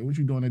shit like, yo, what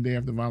you doing the day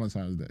after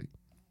Valentine's Day?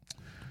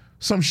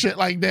 Some shit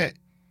like that.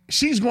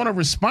 She's gonna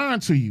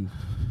respond to you.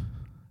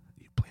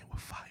 You playing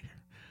with fire.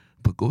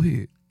 But go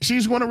ahead.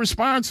 She's gonna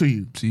respond to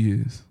you. She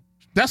is.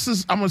 That's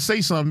just, I'm gonna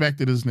say something back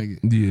to this nigga.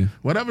 Yeah.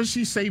 Whatever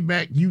she say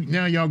back,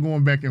 now y'all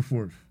going back and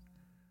forth.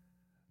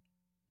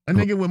 A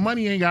nigga with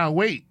money ain't gotta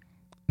wait.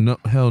 No,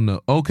 hell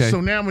no. Okay.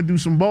 So now I'm gonna do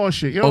some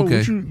bullshit. Yo,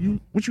 Okay.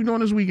 what you doing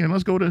this weekend?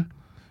 Let's go to.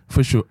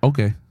 For sure.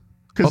 Okay.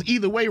 Because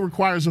either way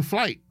requires a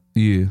flight.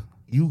 Yeah.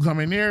 You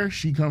coming there,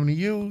 she coming to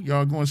you.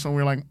 Y'all going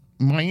somewhere like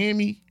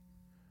Miami.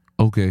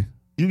 Okay.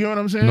 You get what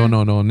I'm saying? No.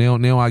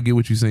 Now I get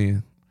what you're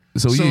saying.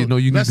 So yeah, no,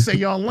 you. Let's say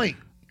y'all link.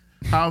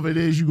 However it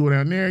is, you go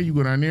down there,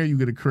 you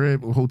get a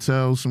crib, a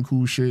hotel, some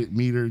cool shit,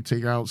 meet her,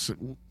 take out.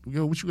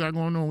 Yo, what you got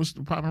going on? What's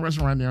the popping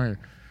restaurant down here?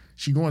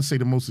 She going to say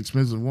the most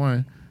expensive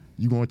one.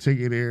 You going to take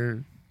it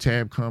there.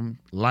 Tab come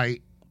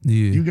light.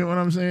 Yeah. You get what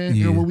I'm saying?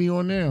 Yeah. You know what we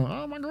on now?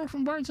 Oh, my girl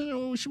from Barton.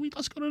 Oh,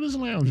 let's go to this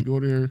lounge.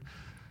 Go there.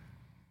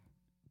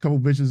 Couple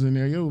bitches in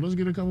there. Yo, let's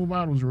get a couple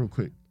bottles real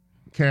quick.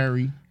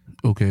 Carry.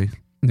 Okay.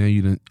 Now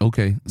you done.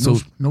 Okay. So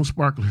no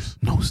sparklers.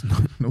 no.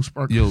 No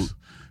sparklers.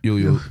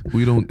 Yo.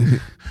 We don't.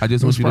 I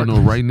just want you to know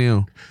right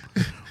now.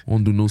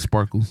 Won't do no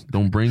sparkles.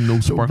 Don't bring no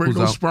sparkles Don't bring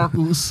no out.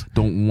 sparkles.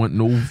 Don't want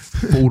no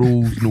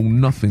photos, no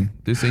nothing.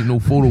 This ain't no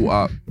photo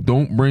op.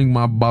 Don't bring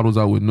my bottles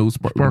out with no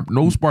sparkles.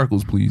 No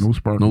sparkles, please. No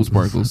sparkles. No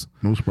sparkles.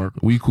 No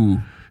sparkles. We cool.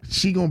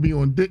 She gonna be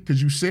on dick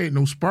because you said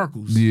no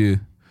sparkles. Yeah.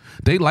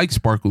 They like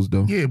sparkles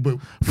though. Yeah, but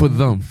For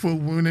them. For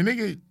when a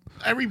nigga,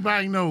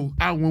 everybody know,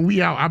 when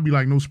we out, I'll be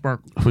like, no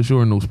sparkles. For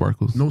sure, no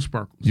sparkles. No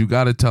sparkles. You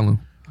gotta tell them.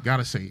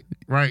 Gotta say it,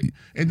 right?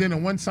 And then the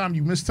one time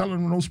you miss telling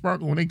them no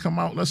sparkle, when they come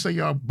out, let's say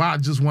y'all buy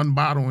just one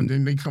bottle and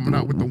then they coming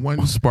out with the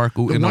one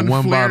sparkle the in one the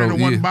one flare bottle. and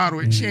the one Yeah. bottle,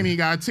 and she ain't even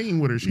got a team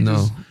with her. She No.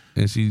 just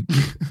And she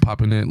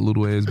popping that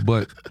little ass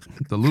butt.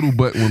 The little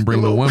butt one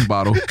bring the one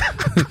bottle.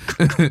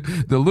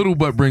 The little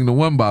butt bring the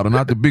one bottle,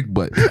 not the big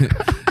butt.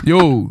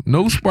 Yo,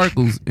 no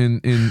sparkles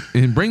and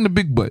bring the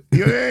big butt.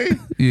 yeah.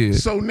 Yeah.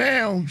 So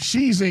now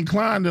she's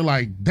inclined to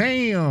like,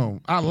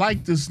 damn, I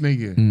like this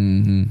nigga.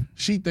 Mm-hmm.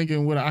 She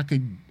thinking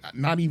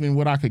not even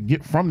what I could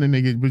get from the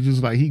nigga, but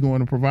just like he going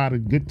to provide a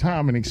good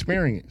time and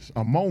experience,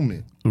 a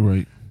moment.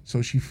 Right.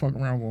 So she fuck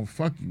around gonna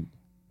fuck you.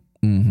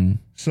 Mm-hmm.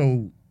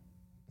 So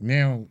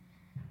now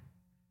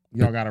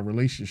y'all got a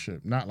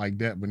relationship, not like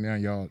that, but now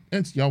y'all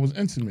was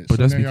intimate. But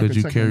so that's now y'all because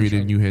you can take carried each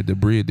it and you had the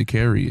bread to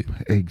carry it.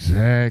 other.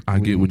 Exactly. I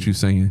get what you're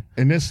saying.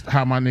 And that's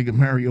how my nigga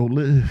Mario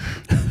live.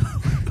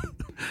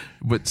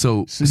 But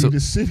so City to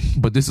city.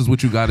 But this is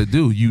what you got to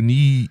do. You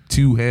need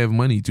to have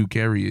money to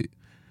carry it,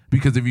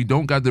 because if you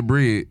don't got the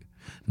bread,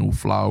 no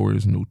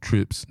flowers, no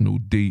trips, no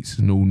dates,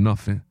 no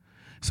nothing.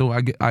 So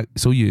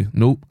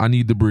nope. I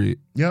need the bread.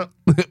 Yep.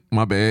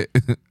 My bad.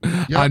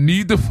 I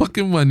need the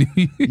fucking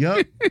money.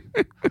 Yep.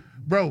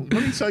 Bro,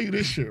 let me tell you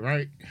this shit,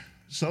 right?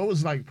 So it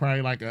was like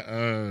probably like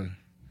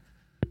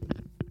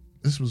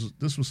this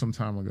was some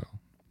time ago.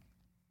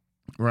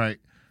 Right.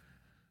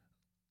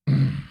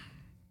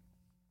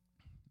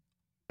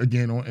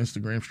 Again on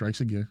Instagram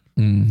strikes again.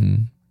 Mm-hmm.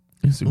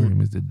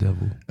 Instagram is the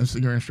devil.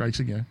 Instagram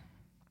strikes again.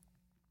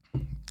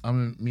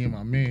 Me and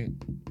my man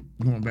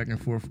going back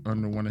and forth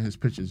under one of his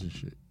pictures and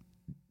shit.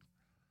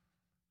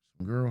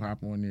 Some girl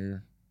hop on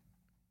there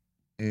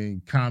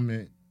and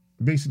comment,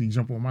 basically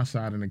jump on my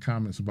side in the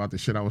comments about the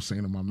shit I was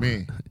saying to my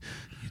man.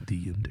 You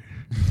DM'd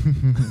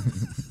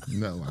her.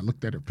 No, I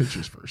looked at her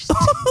pictures first.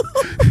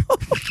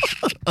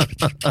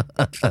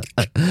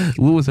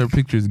 What was her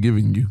pictures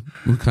giving you?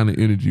 What kind of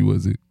energy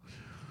was it?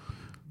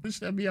 Bitch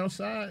that be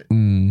outside.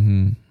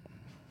 Mm-hmm.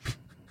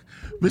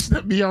 Bitch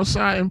that be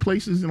outside in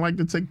places and like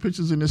to take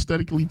pictures in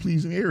aesthetically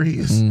pleasing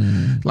areas,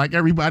 like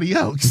everybody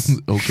else.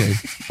 Okay.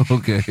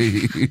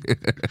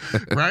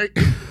 Right?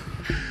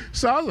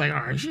 So I was like,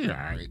 all right, she all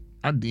right.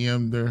 I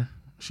DM'd her.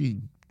 She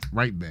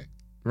right back.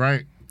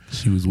 Right?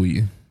 She was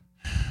waiting.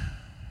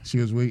 She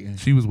was waiting.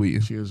 She was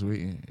waiting. She was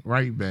waiting.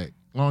 Right back.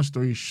 Long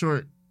story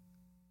short,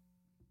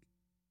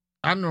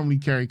 I normally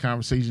carry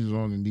conversations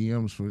on in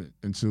DMs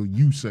until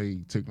you say,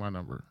 take my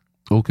number.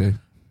 Okay.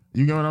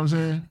 You get what I'm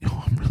saying? Yo,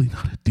 I'm really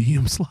not a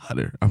DM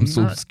slider. I'm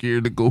so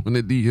scared to go in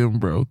the DM,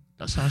 bro.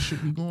 That's how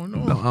shit be going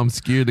on. No, I'm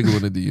scared to go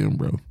in the DM,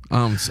 bro.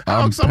 I'm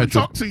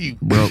talk to you,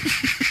 bro.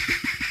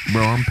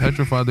 Bro, I'm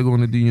petrified to go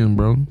in the DM,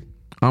 bro.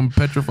 I'm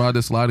petrified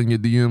to slide in your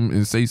DM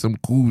and say some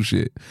cool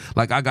shit.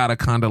 Like I gotta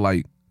kind of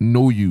like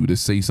know you to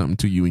say something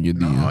to you in your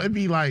DM. No, it'd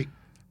be like,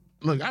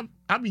 look,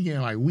 I be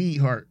getting like weed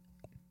heart.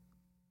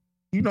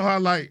 You know how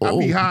like I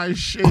be high as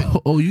shit.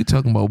 Oh, you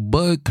talking about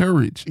Bud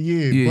Courage?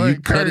 Yeah,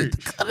 Bud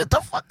Courage. Cut it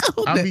the fuck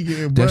out. I be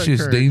getting Bud that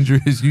shit's Courage.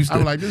 dangerous.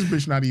 I'm like, this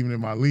bitch not even in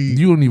my league.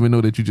 You don't even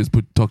know that you just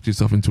talked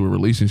yourself into a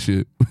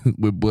relationship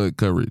with Bud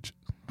Courage.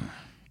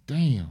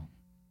 Damn.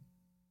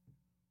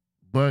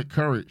 Bud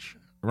Courage,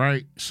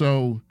 right?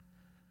 So,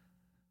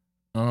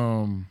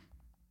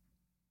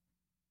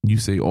 you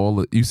say all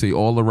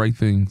the right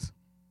things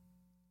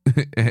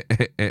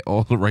at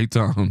all the right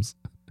times.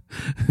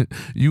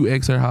 You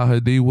asked her how her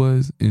day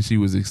was, and she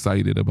was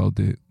excited about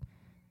that.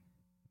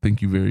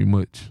 Thank you very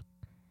much.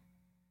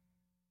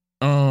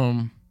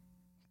 Hold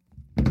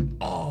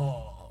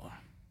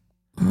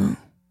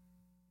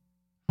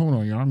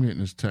on, y'all. I'm getting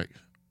this text.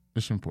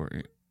 It's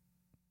important.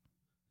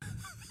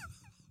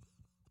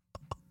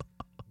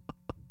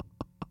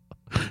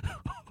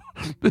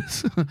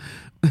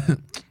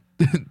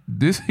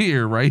 This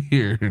here, right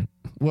here.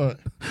 What?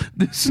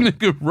 This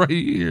nigga right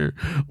here.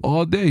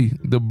 All day.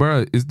 The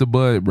Bud. It's the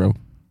Bud, bro.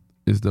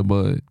 It's the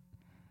Bud.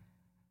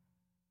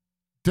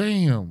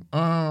 Damn.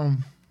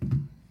 Damn.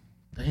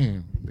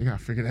 They gotta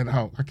figure that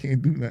out. I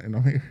can't do nothing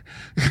on here.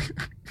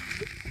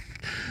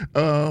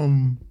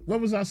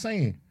 What was I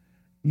saying?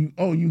 You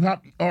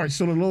hop. All right.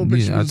 So the little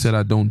bitch. Yeah, I said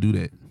I don't do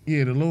that.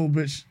 Yeah, the little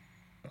bitch.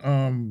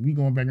 We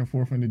going back and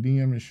forth in the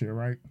DM and shit,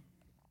 right?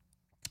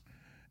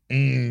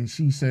 And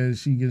she says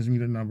she gives me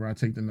the number. I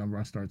take the number.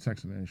 I start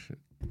texting her and shit.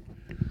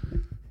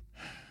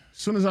 As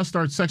soon as I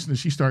start texting her,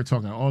 she started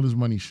talking all this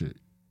money shit.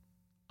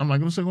 I'm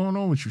like, what's going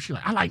on with you? She's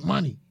like, I like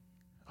money.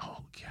 Oh,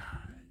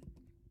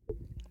 God.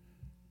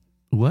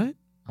 What?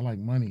 I like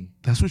money.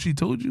 That's what she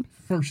told you?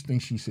 First thing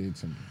she said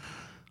to me.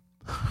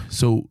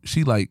 So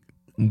she like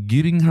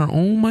getting her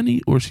own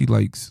money, or she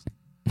likes...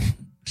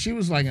 She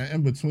was like an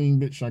in-between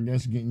bitch, I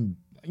guess, getting,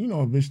 a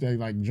bitch that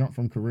like jumped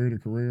from career to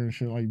career and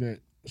shit like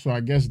that. So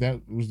I guess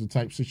that was the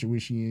type of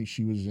situation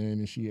she was in,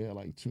 and she had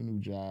like 2 new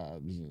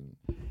jobs,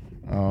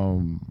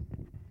 and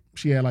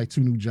she had like 2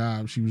 new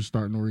jobs she was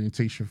starting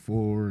orientation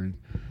for, and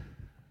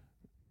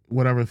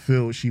whatever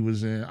field she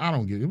was in. I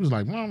don't get it. It was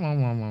like,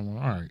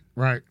 all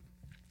right.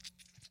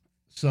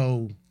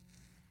 So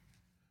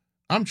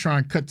I'm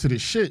trying to cut to the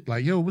shit,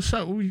 like, yo, what's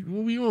up? What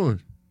we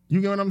on? You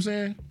get what I'm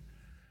saying?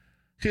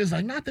 She was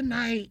like, not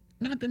tonight.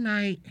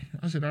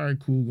 I said, all right,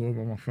 cool, go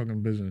about my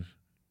fucking business.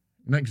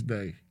 Next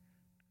day,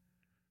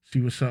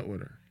 see what's up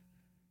with her.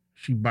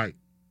 She bite.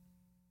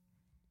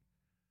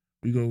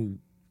 We go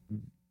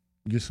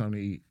get something to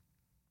eat,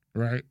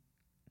 right?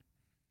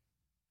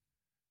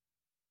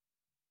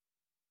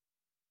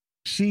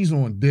 She's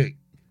on dick.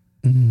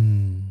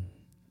 I'm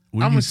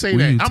gonna say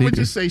that. I'm gonna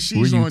just say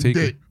she's on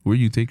dick. Where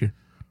you take her?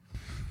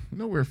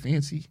 Nowhere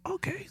fancy.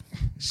 Okay.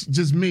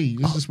 Just me.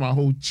 This is my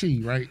whole chi,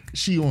 right?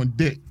 She on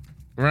dick,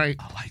 right?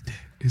 I like that.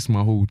 It's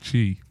my whole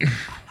chi.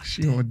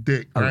 She on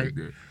dick, right? I like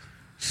that.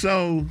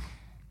 So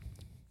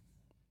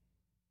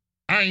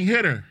I ain't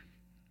hit her.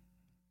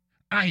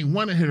 I ain't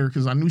want to hit her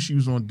because I knew she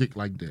was on dick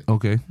like that.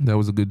 Okay, that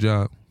was a good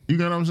job. You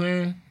know what I'm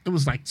saying? It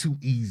was like too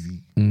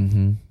easy.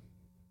 Mm-hmm.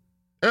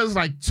 It was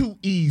like too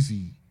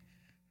easy.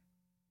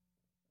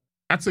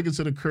 I took it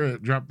to the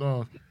crib, dropped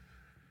off.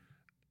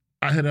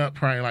 I hit up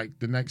probably like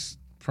 10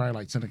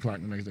 o'clock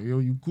the next day. Yo,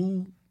 you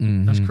cool?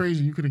 Mm-hmm. That's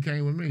crazy. You could have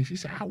came with me. She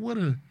said, I would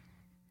have.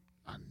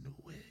 I knew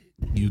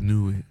it. You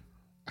knew it.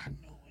 I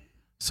knew it.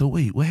 So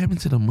wait, what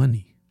happened to the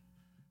money?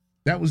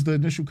 That was the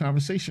initial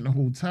conversation the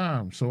whole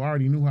time. So I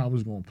already knew how I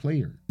was going to play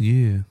her.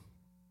 Yeah.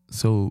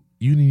 So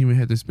you didn't even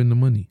have to spend the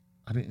money.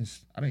 I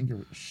didn't give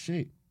a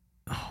shit.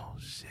 Oh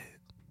shit.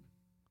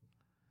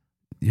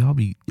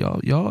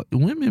 Y'all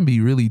women be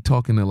really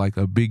talking to like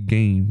a big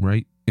game,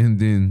 right? And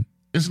then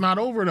it's not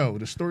over though.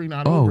 The story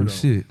not over though. Oh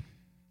shit.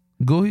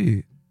 Go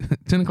ahead.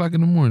 10 o'clock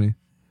in the morning.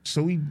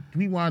 So we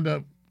wind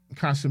up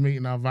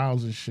consummating our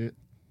vows and shit.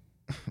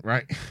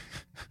 Right?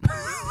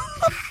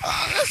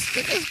 That's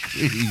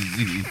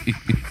crazy.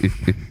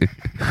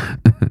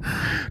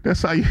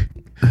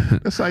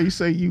 That's how you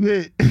say you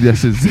hit.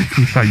 That's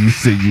exactly how you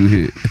say you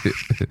hit.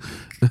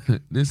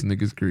 This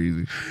nigga's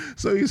crazy.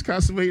 So he's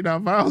consummating our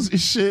vows and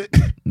shit.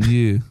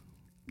 Yeah.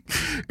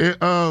 And,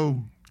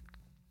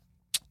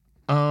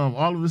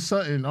 all of a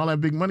sudden, all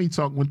that big money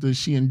talk went to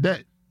she in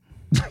debt.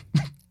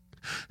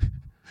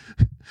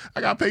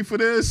 I got to pay for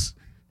this.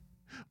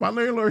 My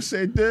landlord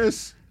said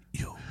this.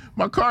 Yo,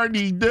 My car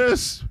need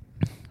this.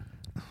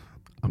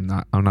 I'm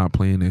not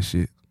playing that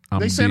shit.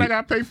 They said I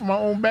got to pay for my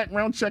own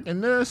background check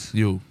and this.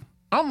 Yo,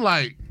 I'm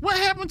like, what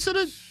happened to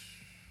the...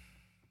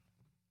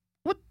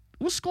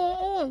 What's going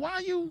on? Why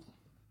you...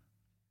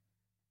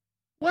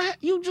 What?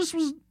 You just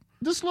was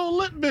this little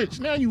lit bitch.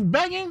 Now you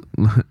begging?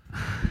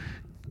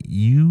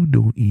 you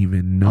don't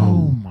even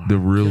know Oh the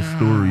real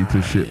story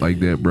to shit like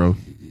that, bro.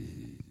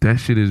 That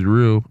shit is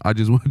real. I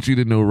just want you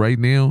to know right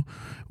now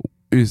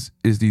is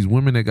these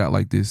women that got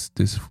like this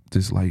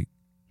like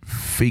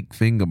fake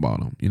thing about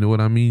them. You know what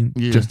I mean?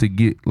 Yeah. Just to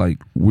get like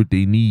what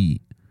they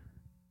need.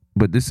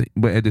 But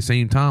at the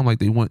same time, like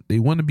they want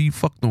to be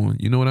fucked on.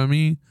 You know what I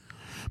mean?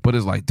 But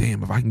it's like,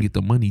 damn, if I can get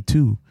the money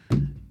too.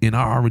 And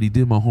I already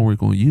did my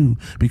homework on you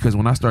because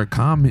when I start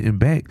commenting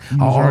back,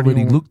 I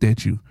already looked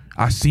at you.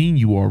 I seen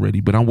you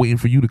already, but I'm waiting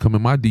for you to come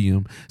in my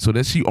DM so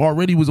that she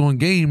already was on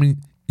game and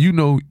you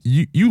know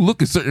you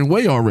look a certain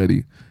way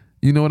already.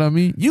 You know what I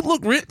mean? You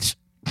look rich.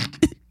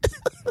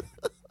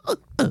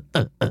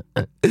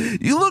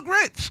 You look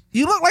rich.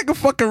 You look like a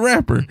fucking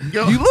rapper.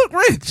 Yo. You look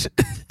rich.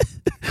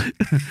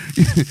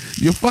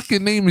 Your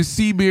fucking name is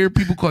C-Bear.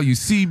 People call you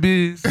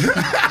C-Biz.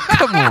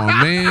 Come on,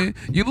 man.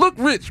 You look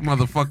rich,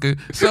 motherfucker.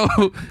 So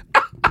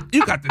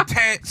you got the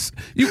tats.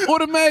 You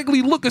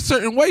automatically look a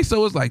certain way.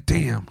 So it's like,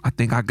 damn, I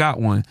think I got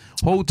one.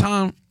 Whole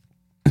time,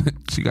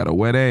 she got a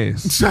wet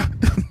ass.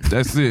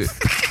 That's it.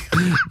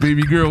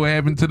 Baby girl, what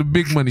happened to the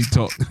big money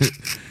talk?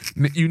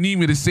 You need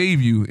me to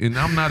save you, and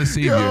I'm not a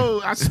savior. Yo,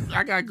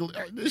 I got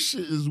this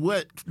shit is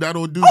wet. Not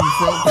on duty,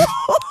 folks.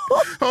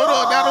 Hold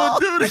on, not on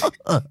duty.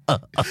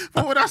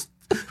 For what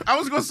I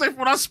was gonna say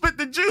when I spit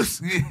the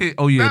juice.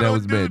 Oh yeah, Not that on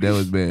was bad. duty. That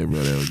was bad, bro.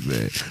 That was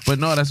bad. But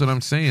no, that's what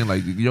I'm saying.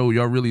 Like, yo,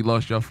 y'all really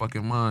lost your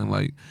fucking mind.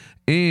 Like,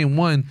 and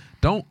one,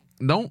 don't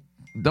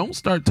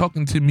start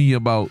talking to me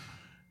about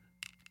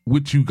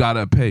what you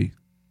gotta pay.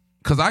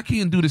 Cause I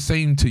can't do the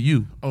same to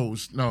you. Oh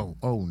no.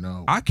 Oh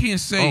no. I can't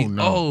say, Oh,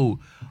 no. oh,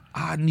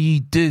 I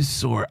need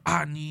this or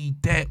I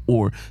need that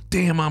or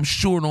damn, I'm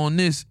short on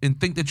this and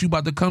think that you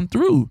about to come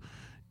through.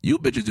 You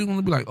bitches are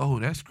gonna be like, oh,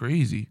 that's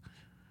crazy.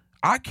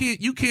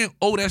 You can't,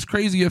 oh, that's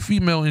crazy, a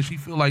female, and she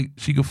feel like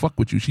she can fuck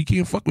with you. She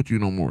can't fuck with you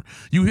no more.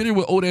 You hit her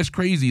with, oh, that's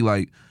crazy,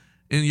 like,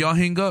 and y'all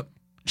hang up,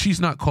 she's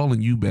not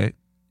calling you back.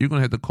 You're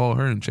gonna have to call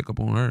her and check up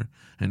on her.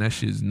 And that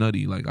shit's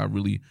nutty. Like, I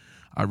really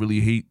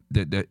hate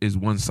that is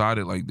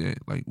one-sided like that.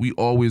 Like, we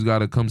always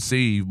gotta come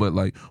save, but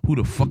like, who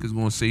the fuck is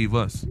gonna save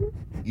us?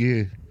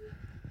 Yeah.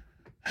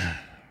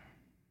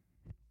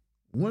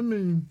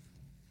 Women.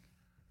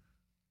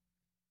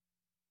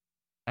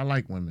 I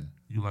like women.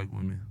 You like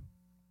women.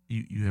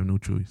 You have no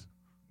choice.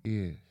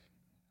 Yeah.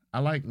 I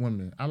like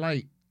women. I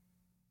like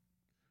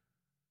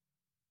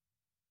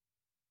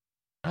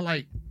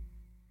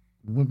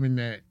women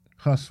that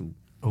hustle.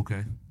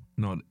 Okay.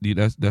 No,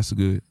 yeah, that's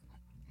good.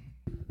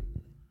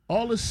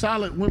 All the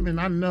solid women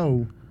I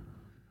know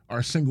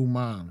are single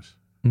moms.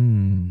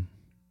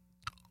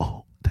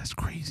 Oh, that's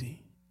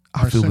crazy.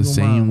 Are I feel the single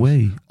same moms.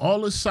 way.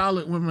 All the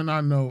solid women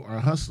I know are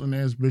hustling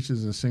ass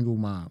bitches and single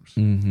moms.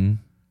 Mm-hmm.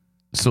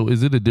 So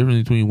is it a difference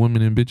between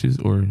women and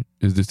bitches, or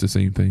is this the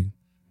same thing?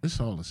 It's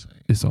all the same.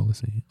 It's all the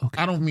same.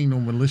 Okay. I don't mean no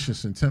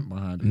malicious intent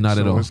behind it. Not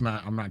at all. It's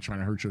not. I'm not trying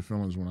to hurt your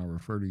feelings when I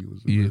refer to you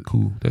as a Yeah, bitch.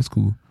 cool. That's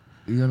cool.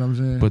 You know what I'm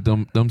saying? But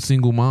them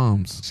single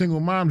moms, single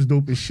moms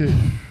dope as shit.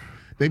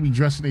 They be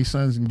dressing their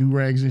sons in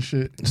do-rags and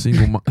shit.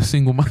 single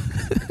mom.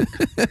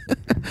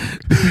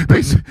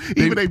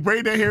 Even they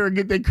braid their hair and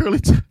get their curly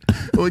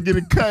or get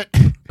it cut.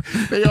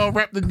 They all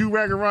wrap the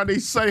do-rag around their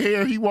son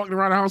hair. He walking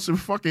around the house in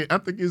fucking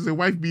ethicals and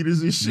wife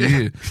beaters and shit.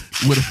 Yeah,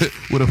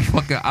 with a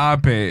fucking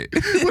iPad,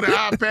 With an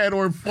iPad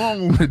or a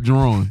phone.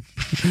 drawn.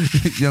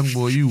 Young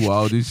boy, you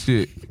wild as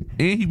shit,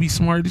 and he be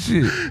smart as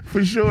shit.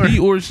 For sure. He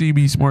or she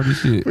be smart as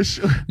shit. For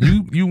sure.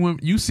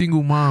 You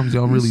single moms,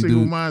 y'all really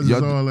single do. moms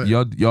is all that.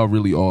 Y'all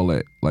really all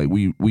that. Like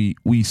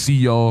we see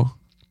y'all,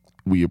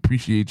 we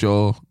appreciate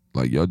y'all.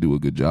 Like y'all do a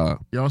good job.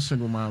 Y'all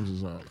single moms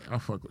is all that. I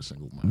fuck with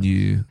single moms.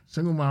 Yeah,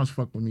 Single moms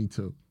fuck with me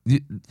too.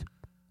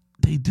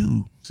 they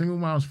do. Single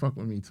moms fuck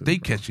with me too. They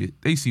bro. catch it.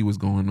 They see what's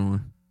going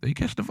on. They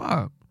catch the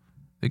vibe.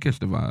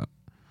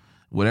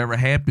 Whatever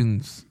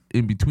happens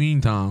in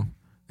between time,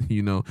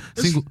 you know.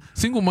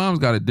 Single moms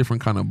got a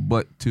different kind of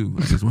butt too.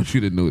 I just want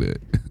you to know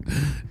that.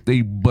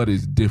 They butt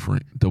is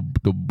different. The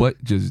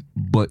butt just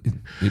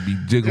button. It be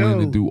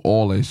jiggling and do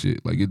all that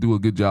shit. Like it do a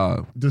good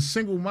job. The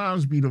single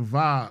moms be the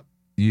vibe.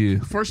 Yeah.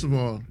 First of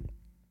all,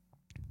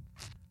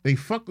 they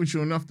fuck with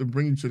you enough to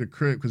bring you to the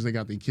crib because they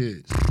got their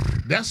kids.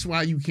 That's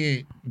why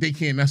they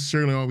can't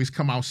necessarily always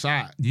come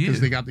outside because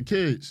they got the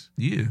kids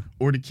Yeah.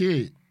 or the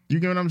kid. You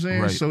get what I'm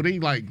saying? Right. So they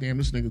like, damn,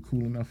 this nigga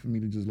cool enough for me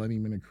to just let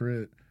him in the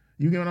crib.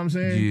 You get what I'm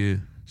saying? Yeah.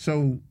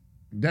 So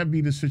that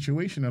be the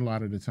situation a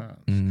lot of the times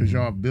because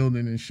y'all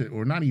building and shit,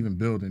 or not even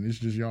building. It's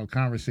just y'all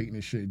conversating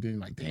and shit. Then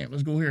like, damn,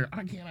 let's go here.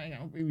 I ain't got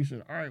no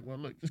babysitter. All right, well,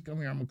 look, just come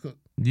here. I'm gonna cook.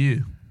 Yeah.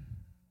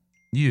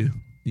 Yeah.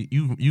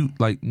 You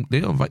like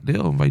they'll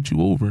invite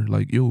you over.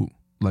 Like, yo,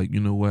 like, you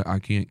know what? I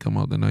can't come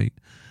out tonight,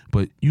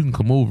 but you can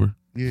come over.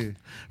 Yeah.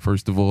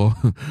 First of all,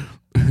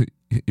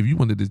 if you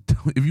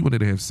wanted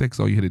to have sex,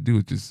 all you had to do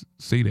is just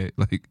say that.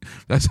 Like,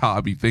 that's how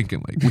I be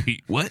thinking. Like,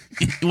 wait, what?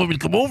 You want me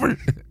to come over?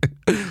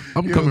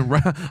 Coming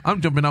right. I'm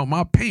jumping out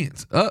my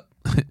pants. Up.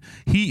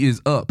 He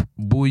is up.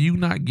 Boy, you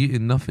not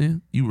getting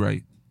nothing. You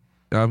right.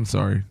 I'm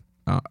sorry.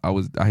 I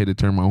had to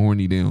turn my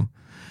horny down.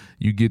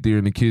 You get there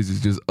and the kids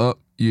is just up.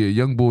 Yeah,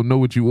 young boy, know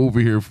what you over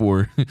here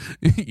for.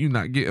 You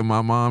not getting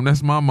my mom.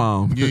 That's my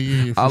mom.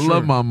 Yeah, I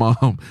love my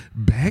mom.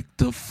 Back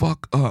the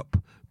fuck up,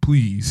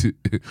 please.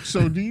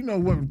 So do you know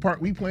what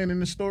part we playing in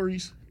the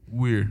stories?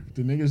 Where?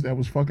 The niggas that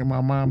was fucking my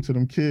mom to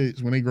them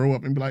kids when they grow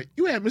up and be like,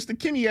 you had Mr.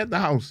 Kenny at the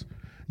house.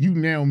 You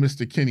now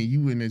Mr. Kenny.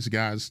 You in this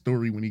guy's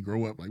story when he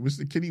grow up. Like,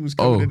 Mr. Kenny was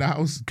coming to the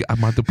house. I'm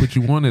about to put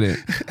you on to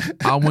that.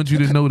 I want you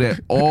to know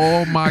that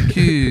all my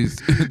kids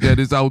that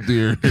is out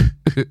there,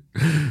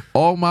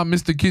 all my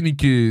Mr. Kenny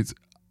kids,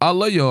 I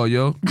love y'all,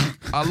 yo.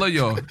 I love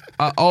y'all.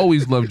 I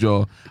always loved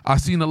y'all. I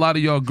seen a lot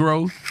of y'all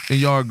grow, and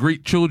y'all are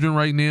great children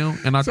right now,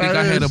 and I think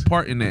I had a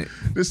part in that.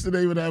 This is the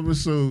name of the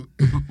episode.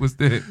 What's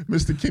that?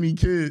 Mr. Kenny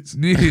Kids.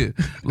 Yeah.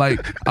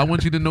 Like, I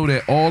want you to know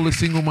that all the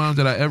single moms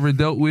that I ever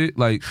dealt with,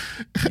 like,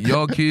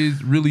 y'all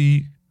kids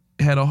really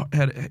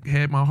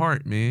had my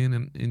heart,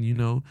 man. And you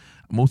know,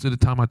 most of the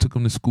time I took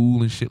them to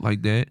school and shit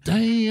like that.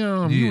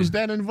 Damn, you was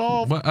that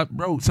involved? But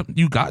bro,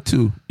 you got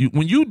to.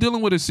 When you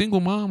dealing with a single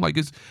mom, like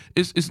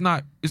it's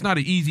not an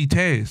easy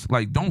task.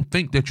 Like, don't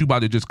think that you about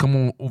to just come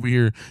on over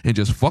here and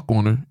just fuck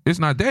on her. It's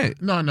not that.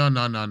 No.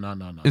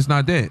 It's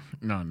not that.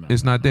 No.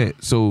 It's not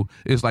that. So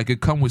it's like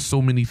it come with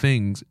so many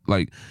things.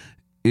 Like,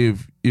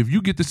 if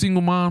you get the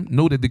single mom,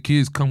 know that the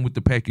kids come with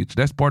the package.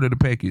 That's part of the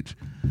package.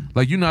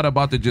 Like, you're not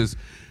about to just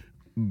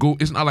go.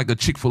 It's not like a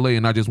Chick-fil-A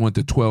and I just went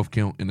to 12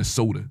 count in a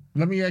soda.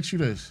 Let me ask you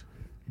this.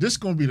 This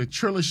gonna be the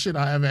trillest shit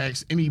I ever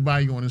asked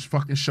anybody on this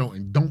fucking show,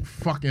 and don't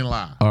fucking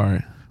lie. All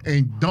right.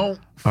 And don't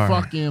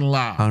fucking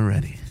lie. I'm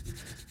ready.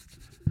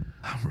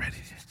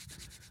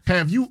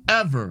 Have you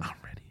ever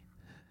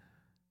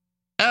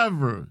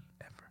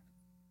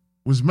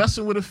was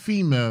messing with a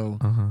female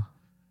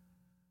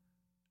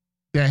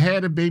that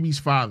had a baby's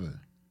father,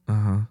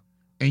 and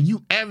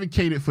you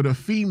advocated for the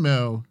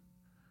female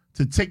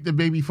to take the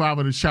baby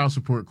father to child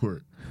support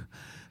court?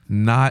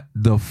 Not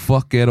the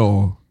fuck at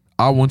all.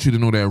 I want you to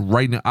know that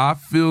right now. I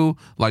feel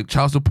like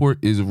child support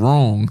is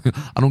wrong.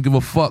 I don't give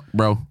a fuck,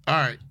 bro. All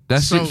right.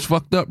 That shit's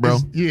fucked up, bro.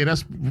 Yeah,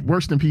 that's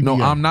worse than PBA.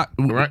 No, I'm not.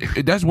 Right?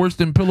 That's worse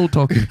than pillow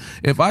talking.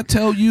 If I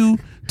tell you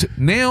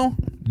now,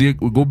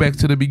 go back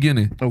to the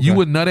beginning. Okay. You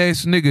a nut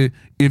ass nigga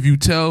if you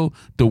tell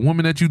the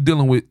woman that you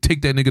dealing with,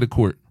 take that nigga to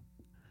court.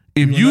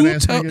 If you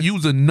tell,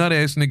 you's a nut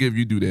ass nigga if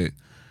you do that.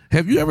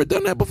 Have you ever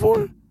done that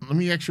before? Let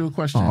me ask you a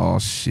question. Oh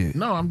shit.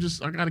 No,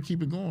 I gotta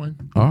keep it going.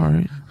 All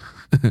right.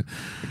 I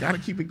gotta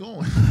keep it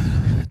going.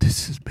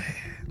 This is bad.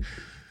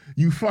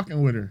 You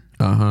fucking with her.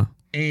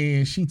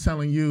 And she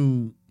telling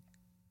you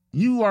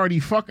already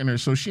fucking her,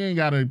 so she ain't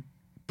gotta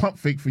pump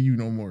fake for you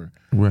no more.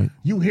 Right.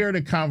 You hear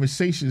the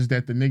conversations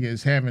that the nigga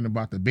is having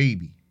about the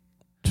baby.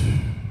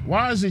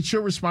 Why is it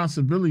your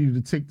responsibility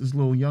to take this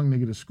little young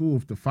nigga to school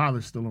if the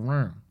father's still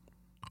around?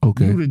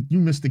 Okay. You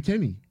Mr.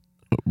 Kenny.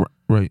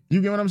 Right.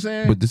 You get what I'm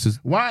saying? But this is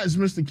why is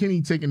Mr.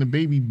 Kenny taking the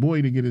baby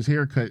boy to get his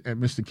hair cut at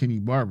Mr. Kenny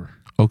Barber?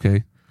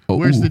 Okay. Oh,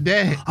 where's the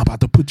dad? I'm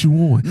about to put you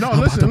on. No,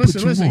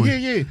 listen.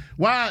 Yeah.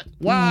 Why?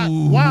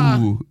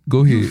 Go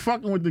ahead. You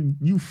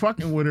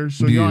fucking with her,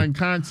 so y'all in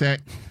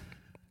contact.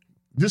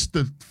 This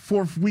the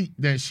fourth week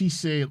that she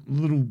said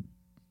little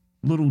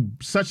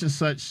such and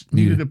such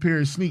needed a pair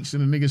of sneaks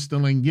and the nigga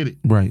still ain't get it.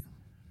 Right.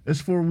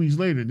 That's 4 weeks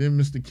later. Then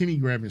Mr. Kenny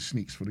grabbing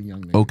sneaks for the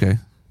young nigga.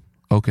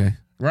 Okay.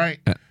 Right?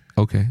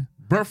 Okay.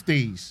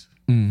 Birthdays.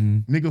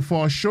 Nigga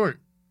fall short.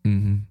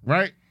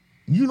 Right?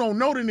 You don't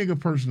know the nigga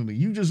personally.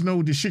 You just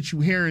know the shit you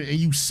hearing and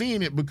you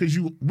seeing it because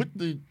you with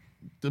the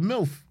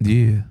MILF.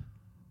 Yeah.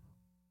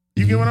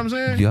 You get what I'm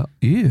saying?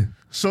 Yeah.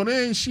 So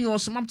then she on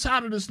some, I'm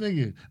tired of this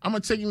nigga. I'm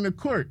going to take him to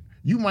court.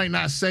 You might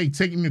not say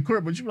take him to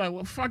court, but you like,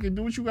 well, fuck it,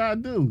 do what you got to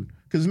do.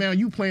 Because now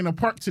you playing a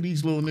part to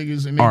these little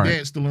niggas and their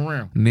dad's still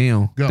around.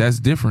 Now,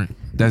 that's different.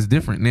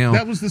 Now,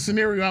 that was the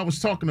scenario I was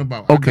talking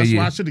about. Okay, That's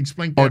why I should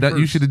explain that first.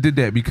 You should have did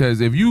that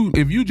because if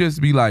you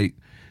just be like,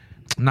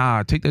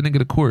 nah, take that nigga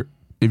to court.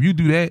 If you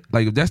do that,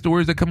 like if that's the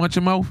words that come out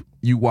your mouth,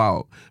 you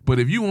wild. But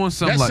if you want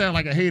something that like sound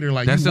like a hater,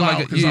 like you wild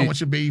because I want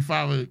your baby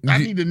father. I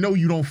need to know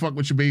you don't fuck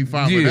with your baby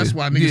father. Yeah, that's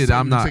why niggas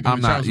I'm not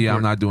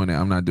doing that.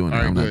 I'm not doing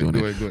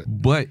that.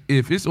 But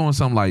if it's on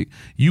some like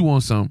you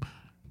want some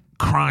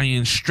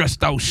crying,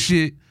 stressed out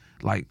shit,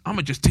 like I'm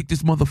gonna just take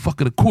this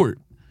motherfucker to court,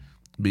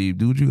 babe.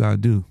 Do what you gotta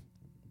do.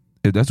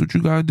 If that's what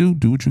you gotta do,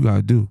 do what you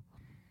gotta do.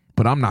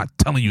 But I'm not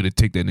telling you to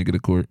take that nigga to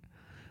court.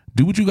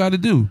 Do what you gotta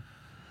do.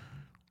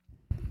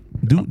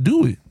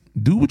 Do it.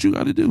 Do what you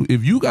got to do.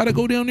 If you got to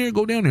go down there,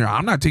 go down there.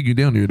 I'm not taking you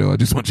down there, though. I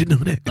just want you to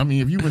know that. I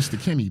mean, if you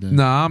Mr. Kenny, then.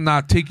 Nah, I'm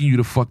not taking you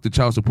to fuck the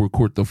child support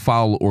court to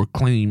file or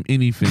claim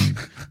anything.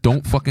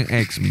 Don't fucking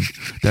ask me.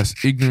 That's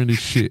ignorant as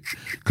shit.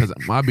 Because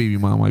my baby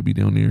mom might be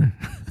down there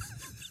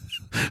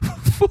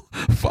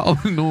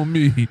following on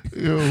me.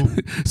 Yo.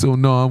 So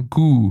no, I'm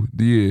cool.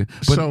 Yeah,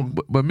 but So-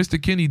 but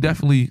Mr. Kenny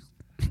definitely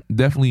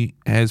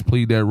has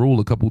played that role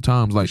a couple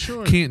times. Like,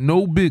 Sure. can't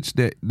no bitch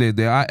that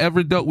I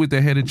ever dealt with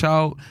that had a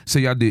child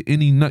say I did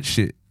any nut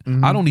shit.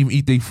 I don't even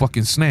eat they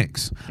fucking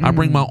snacks. I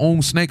bring my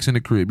own snacks in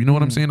the crib. You know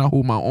what I'm saying? I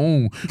hold my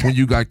own when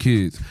you got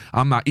kids.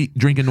 I'm not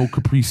drinking no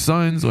Capri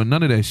Suns or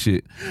none of that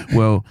shit.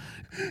 Well,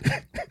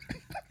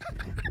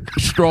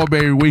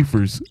 strawberry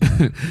wafers.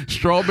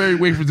 Strawberry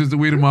wafers is the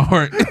way to my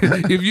heart.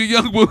 If your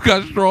young boy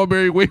got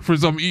strawberry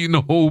wafers, I'm eating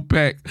the whole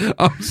pack.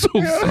 I'm so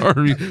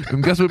sorry.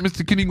 And guess what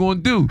Mr. Kenny gonna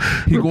do?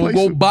 He gonna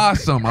go buy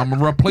some. I'm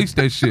gonna replace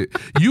that shit.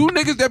 You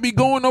niggas that be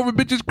going over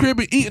bitches' crib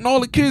and eating all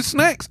the kids'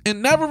 snacks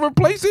and never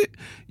replace it,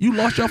 you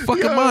lost your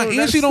fucking Yo, mind. And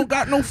that's- she don't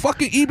got no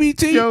fucking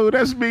EBT. Yo,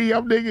 that's me.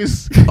 I'm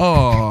niggas.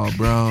 Oh,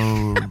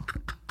 bro.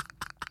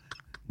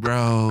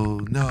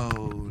 Bro,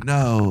 no.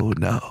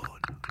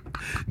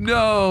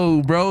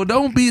 No, bro.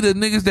 Don't be the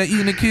niggas that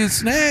eating the kids'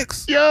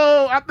 snacks.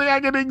 Yo, I think I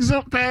get an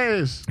exempt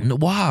pass. No,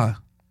 why?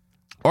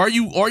 Are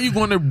you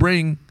going to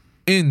bring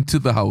into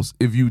the house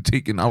if you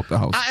taking out the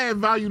house? I add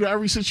value to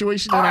every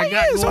situation that Oh, I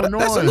got yeah, so going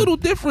that's a on. little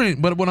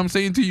different. But what I'm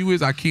saying to you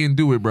is I can't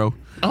do it, bro.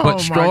 Oh, But my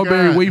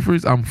strawberry God.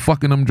 wafers, I'm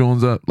fucking them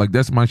Jones up. Like,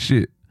 that's my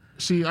shit.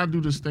 See, I do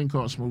this thing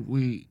called smoke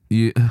weed,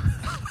 Yeah.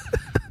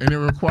 and it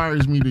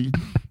requires me to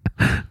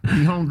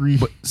be hungry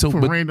for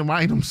random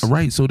items.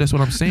 Right, so that's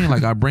what I'm saying.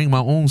 Like, I bring my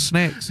own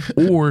snacks,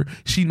 or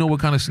she know what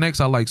kind of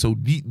snacks I like. So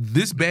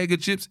this bag of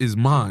chips is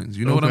mine.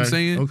 You know what I'm Okay,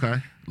 saying? okay.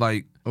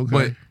 Like, Okay.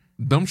 but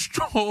them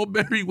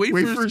strawberry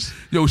wafers, Wafers?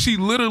 yo, she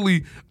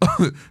literally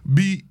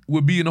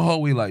would be in the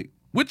hallway like,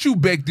 "What you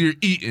back there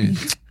eating?"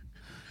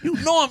 You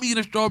know I'm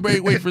eating strawberry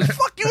wafers.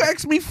 Fuck you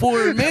asked me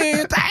for it,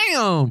 man.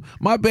 Damn.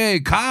 My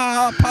bad, Kai.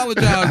 I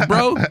apologize,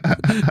 bro.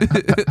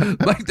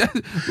 like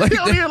that. Like He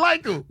don't that. even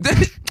like them.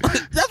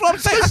 That's what I'm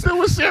saying. I still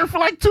was there for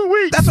like 2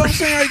 weeks. That's what I'm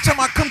saying. Every time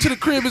I come to the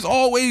crib, it's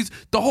always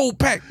the whole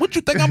pack. What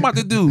you think I'm about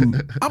to do?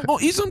 I'm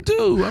gonna eat some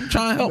too. I'm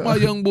trying to help my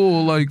young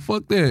boy. Like,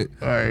 fuck that.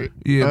 All right.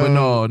 Yeah, but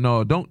no,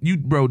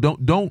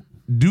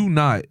 do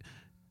not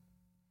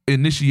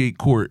initiate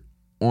court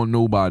on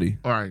nobody.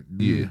 All right.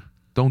 Yeah,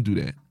 don't do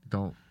that.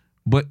 Don't.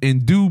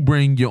 And do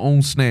bring your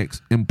own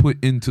snacks and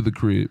put into the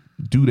crib.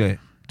 Do that.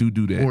 Do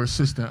that. Or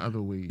assist in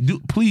other ways.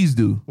 Please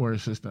do. Or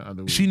assist in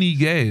other ways. She need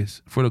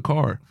gas for the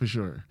car. For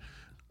sure.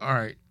 All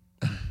right.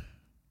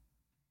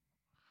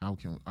 All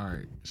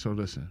right. So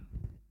listen,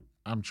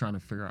 I'm trying to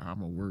figure out how I'm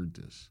gonna word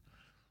this.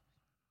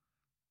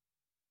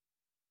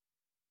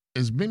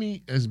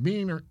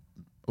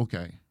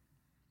 Okay.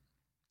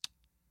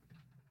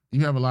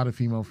 You have a lot of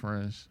female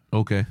friends.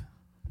 Okay.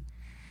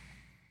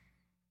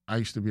 I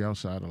used to be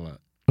outside a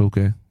lot.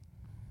 Okay.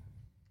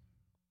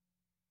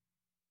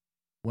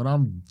 What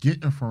I'm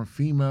getting from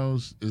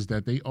females is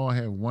that they all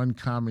have one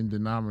common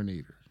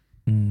denominator.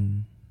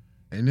 Mm.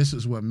 And this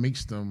is what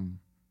makes them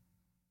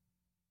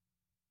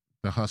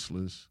the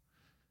hustlers,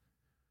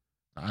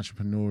 the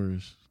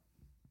entrepreneurs,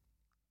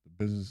 the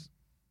business,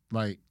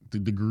 like the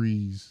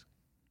degrees.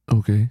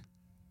 Okay.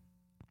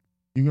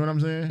 You know what I'm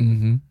saying?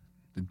 Mm-hmm.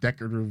 The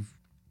decorative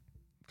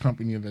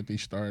company that they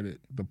started,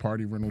 the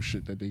party rental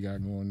shit that they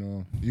got going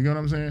on. You know what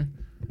I'm saying?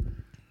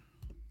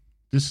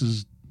 This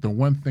is the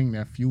one thing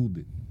that fueled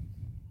it.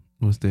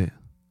 What's that?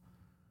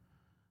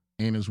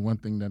 And it's one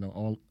thing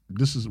that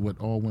this is what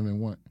all women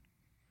want.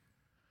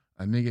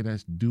 A nigga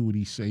that's do what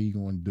he say he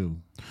gonna do.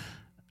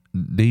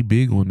 They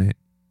big on that.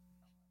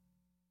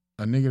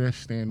 A nigga that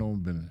stand on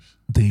business.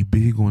 They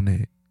big on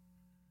that.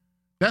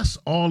 That's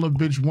all a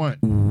bitch want.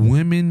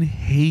 Women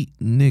hate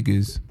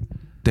niggas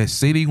that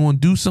say they gonna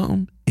do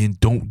something and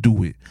don't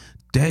do it.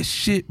 That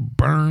shit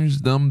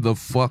burns them the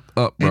fuck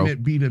up, bro. And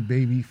it be the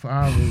baby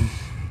fathers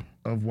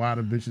of why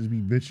the bitches be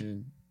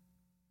bitching.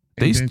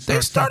 They then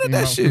start started talking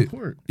that about shit.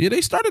 support. Yeah,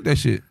 they started that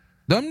shit.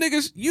 Them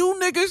niggas, you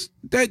niggas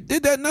that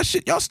did that nut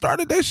shit, y'all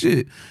started that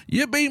shit.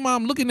 Your baby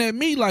mom looking at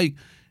me like,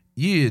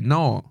 yeah,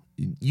 no.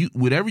 You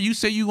whatever you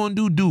say you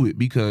gonna do it,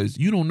 because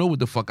you don't know what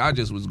the fuck I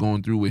just was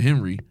going through with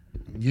Henry.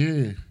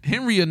 Yeah.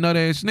 Henry a nut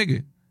ass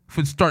nigga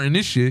for starting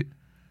this shit.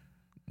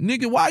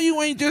 Nigga, why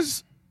you ain't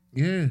just...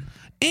 Yeah.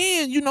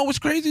 And you know what's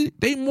crazy?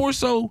 They more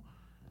so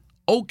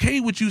okay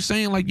with you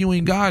saying like you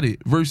ain't got it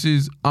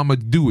versus I'ma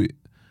do it.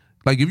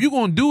 Like if you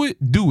gonna do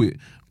it, do it.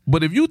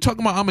 But if you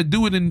talking about I'ma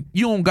do it and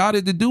you don't got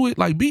it to do it,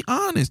 like be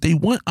honest. They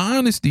want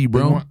honesty,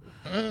 bro.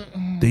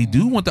 They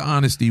do want the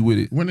honesty with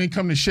it. When they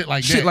come to shit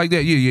like that. Shit like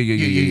that,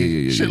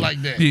 yeah. Shit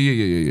like that.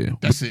 Yeah.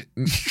 That's it.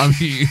 I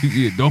mean,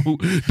 yeah,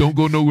 don't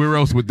go nowhere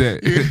else with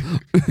that.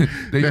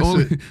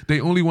 They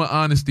only want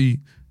honesty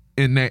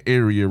in that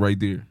area right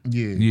there.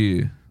 Yeah.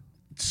 Yeah.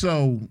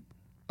 So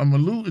I'm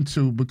alluding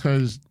to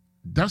because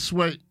that's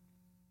what,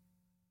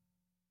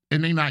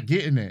 and they not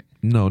getting that.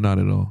 No, not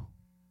at all.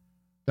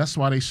 That's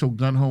why they so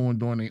gun-ho on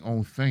doing their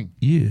own thing.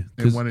 Yeah.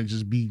 They want to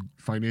just be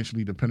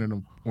financially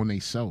dependent on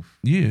themselves.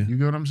 Yeah. You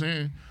get what I'm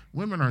saying?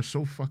 Women are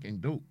so fucking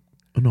dope.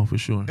 No, for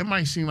sure. It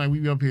might seem like we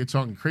be up here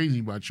talking crazy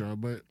about y'all,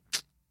 but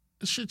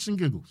it's shits and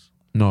giggles.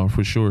 No,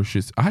 for sure.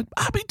 Shits. I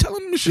be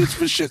telling them shits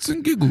for shits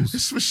and giggles.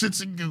 It's for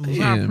shits and giggles.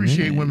 Yeah, I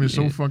appreciate man, women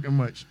so yeah. fucking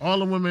much. All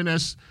the women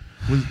that's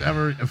was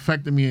ever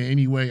affected me in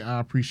any way, I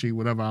appreciate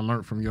whatever I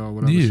learned from y'all,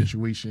 whatever Yeah.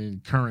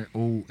 situation, current,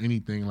 old,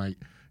 anything. Like,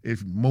 it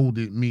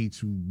molded me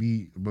to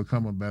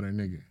become a better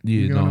nigga. Yeah,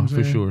 You know what no, I'm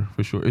for saying? sure,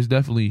 for sure. It's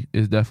definitely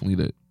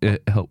that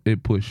it help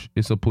it push.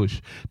 It's a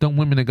push. Them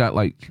women that got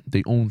like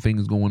their own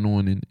things going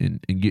on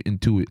and get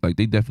into it, like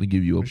they definitely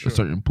give you a sure.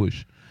 certain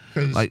push.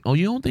 'Cause- Like, oh,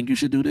 you don't think you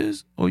should do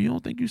this, or you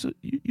don't think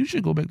you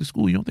should go back to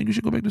school. You don't think you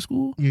should go back to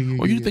school,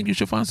 or you think you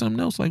should find something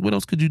else. Like, what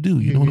else could you do?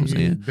 You know what I'm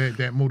saying?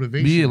 That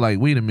motivation. Yeah, like,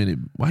 wait a minute,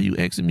 why you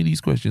asking me these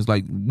questions?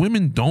 Like,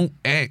 women don't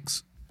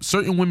ask.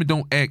 Certain women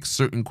don't ask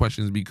certain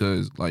questions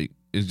because like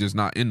it's just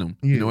not in them.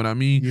 You know what I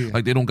mean? Yeah.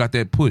 Like they don't got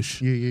that push.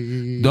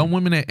 Yeah. Dumb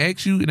women that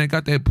ask you and they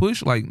got that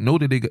push, like know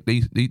that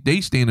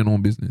they standing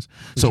on business.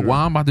 So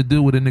why I'm about to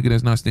deal with a nigga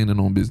that's not standing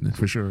on business?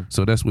 For sure.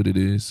 So that's what it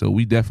is. So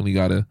we definitely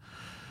gotta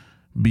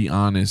be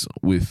honest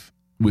with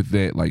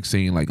that, like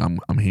saying like I'm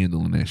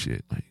handling that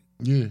shit. Like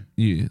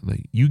yeah,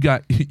 like you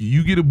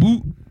get a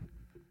boot.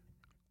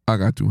 I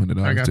got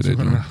 $200 I got to that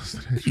joint. $200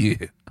 to that.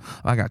 Yeah,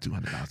 I got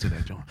 $200 to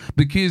that joint.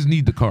 The kids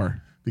need the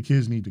car. The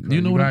kids need to go.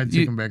 You know what? gotta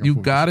take them back and You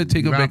forth. gotta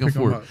take them back and pick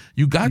 'em forth. up.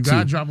 You got You to.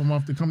 gotta drop them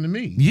off to come to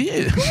me.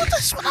 Yeah,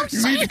 that's what I'm You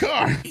saying. need the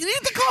car. You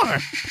need the car.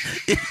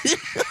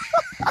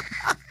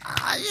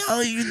 Yo,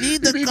 you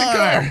need the need the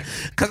car.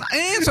 car.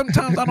 And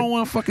sometimes I don't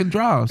want to fucking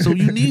drive, so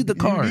you need the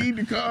car. You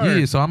need the car.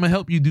 Yeah, so I'm gonna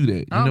help you do that.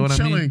 You I'm know what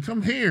chilling. I mean?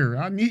 Come here.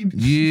 I need.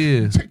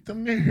 Yeah. Take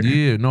them there.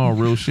 Yeah, no,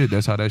 real shit.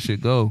 That's how that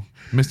shit go.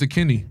 Mr.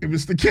 Kenny. It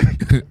was the kid.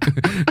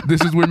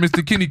 This is where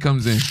Mr. Kenny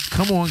comes in.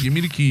 Come on, give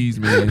me the keys,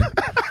 man.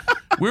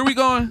 Where we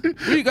going?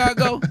 Where you gotta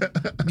go?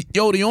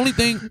 Yo, the only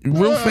thing,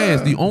 real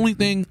fast, the only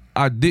thing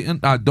I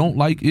don't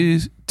like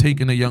is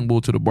taking a young boy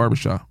to the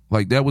barbershop.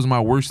 Like that was my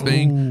worst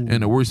thing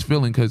and the worst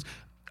feeling because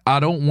I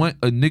don't want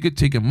a nigga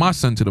taking my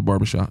son to the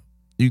barbershop.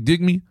 You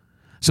dig me?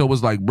 So it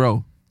was like,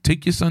 bro,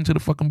 take your son to the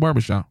fucking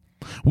barbershop.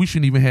 We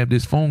shouldn't even have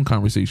this phone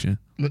conversation.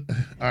 Look,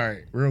 all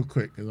right, real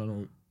quick, because I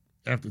know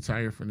after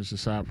Tyre finishes a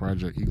side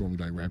project, he gonna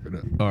be like, wrap it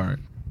up. All right.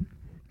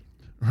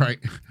 Right.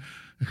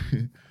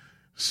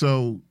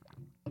 So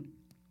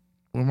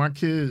when my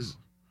kids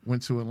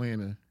went to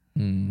Atlanta,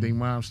 their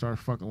mom started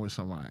fucking with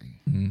somebody.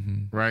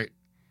 Right?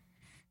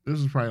 This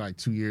was probably like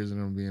 2 years of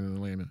them being in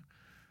Atlanta.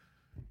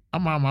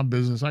 I'm out of my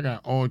business. I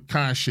got all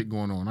kind of shit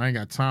going on. I ain't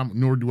got time,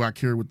 nor do I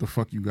care what the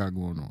fuck you got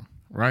going on.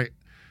 Right?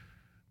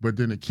 But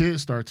then the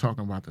kids start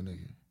talking about the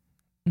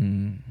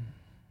nigga.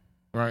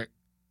 Right?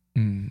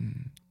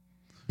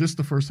 This is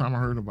the first time I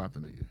heard about the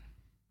nigga.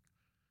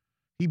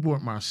 He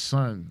bought my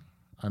son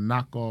a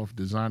knockoff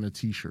designer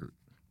t-shirt.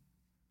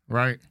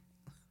 Right?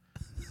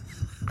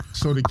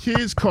 So the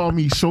kids call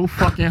me so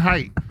fucking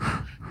hype.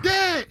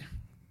 Dad!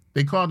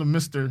 They called him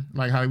Mr.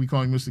 Like how we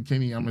call him Mr.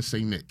 Kenny, I'm going to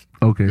say Nick.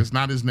 Okay. It's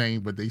not his name,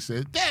 but they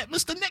said, Dad,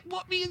 Mr. Nick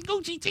bought me his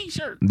Gucci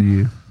t-shirt.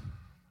 Yeah.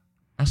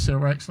 I said,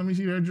 Rex, let me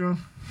see that, Joe.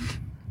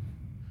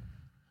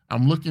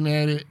 I'm looking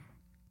at it.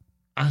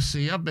 I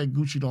say, I bet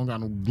Gucci don't got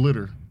no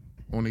glitter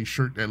on a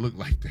shirt that look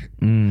like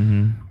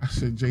that. I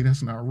said, Jay,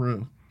 that's not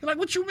real. He's like,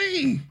 what you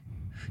mean?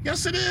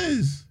 Yes, it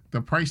is. The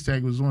price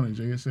tag was on it,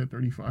 Jay. It said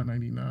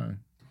 $35.99.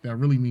 That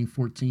really mean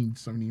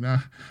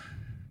 $14.79.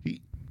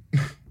 He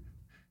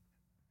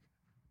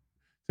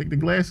take the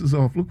glasses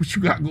off. Look what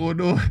you got going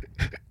on.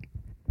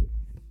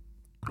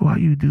 Why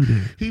you do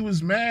that? He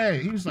was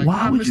mad. He was like,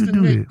 Why would Mr. you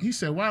do Nick? that? He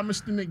said, why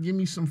Mr. Nick give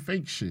me some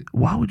fake shit?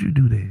 Why would you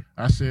do that?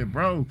 I said,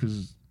 bro,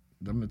 because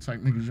them the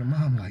type niggas your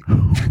mom like.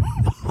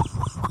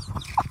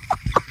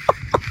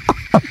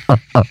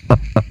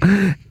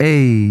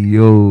 Hey,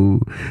 yo.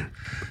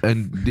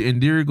 And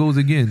there it goes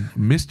again.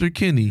 Mr.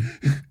 Kenny.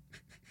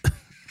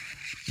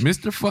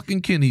 Mr.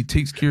 fucking Kenny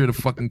takes care of the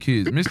fucking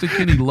kids. Mr.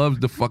 Kenny loves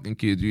the fucking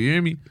kids. You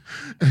hear me?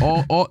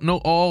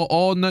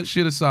 All nut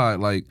shit aside.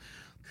 Like,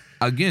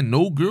 again,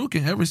 no girl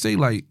can ever say,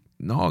 like,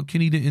 no,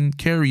 Kenny didn't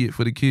carry it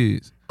for the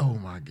kids. Oh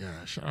my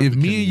gosh. Shout out If to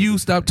me Kenny and you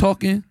with stop that.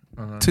 talking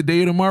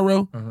today or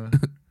tomorrow,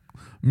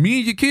 me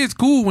and your kids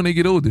cool when they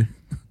get older.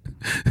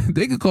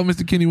 They can call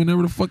Mr. Kenny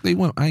whenever the fuck they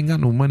want. I ain't got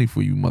no money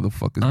for you,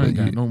 motherfuckers. I ain't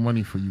but got no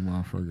money for you,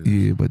 motherfuckers.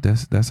 yeah, but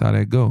that's how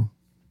that go.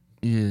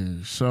 Yeah.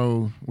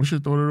 So, what's your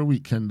thought of the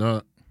week, Ken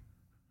Dog?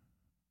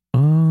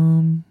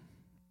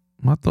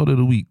 My thought of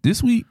the week.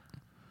 This week,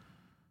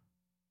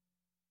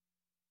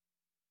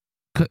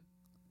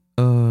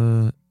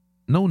 no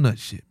nut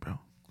shit, bro.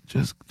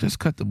 Just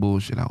cut the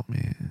bullshit out,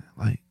 man.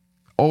 Like,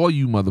 all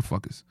you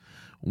motherfuckers,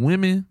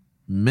 women,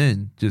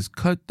 men, just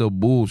cut the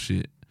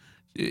bullshit.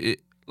 You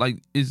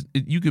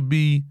could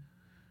be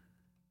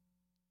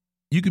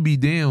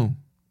down,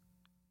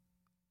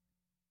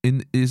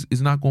 and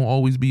it's not gonna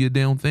always be a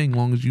down thing.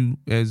 Long as you,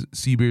 as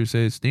Seabear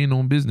says, stand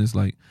on business.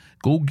 Like,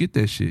 go get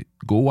that shit.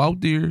 Go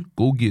out there,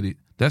 go get it.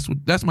 That's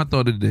my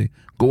thought of the day.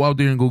 Go out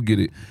there and go get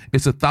it.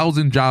 It's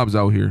 1,000 jobs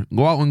out here.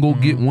 Go out and go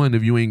get one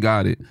if you ain't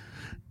got it.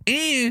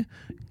 And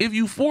if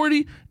you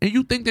 40 and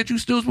you think that you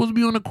still supposed to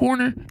be on the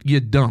corner, you're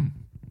dumb.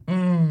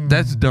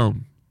 That's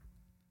dumb.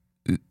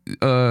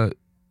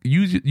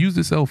 Use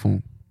the cell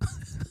phone.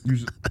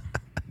 Use it.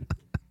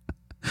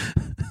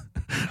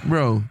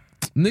 bro.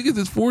 Niggas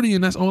is 40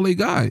 and that's all they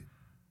got.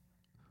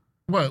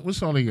 What?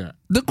 What's all they got?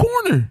 The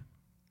corner.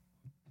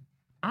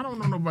 I don't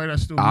know nobody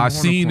that's still. I on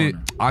seen the it.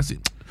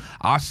 corner.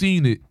 I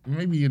seen it.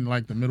 Maybe in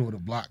like the middle of the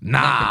block.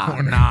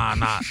 Nah.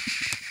 not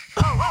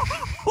the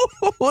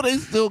corner. They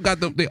still got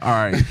them. All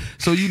right.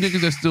 So you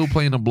niggas that still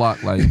playing the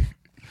block, like,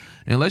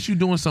 unless you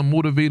doing some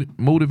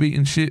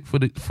motivating shit for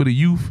the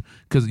youth,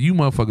 because you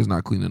motherfuckers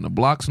not cleaning the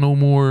blocks no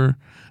more.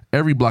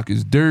 Every block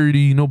is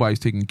dirty. Nobody's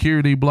taking care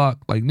of their block.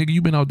 Like, nigga,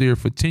 you been out there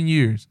for 10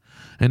 years,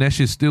 and that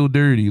shit's still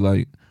dirty.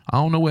 Like, I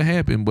don't know what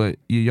happened, but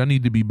yeah, y'all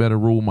need to be better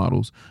role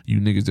models. You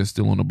niggas that's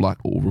still on the block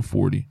over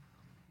 40.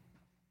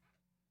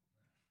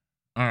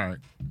 All right.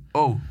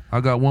 Oh,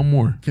 I got one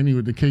more. Kenny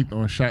with the cape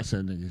throwing shots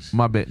at niggas.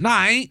 My bad. Nah,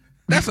 I ain't.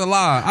 That's a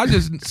lie. I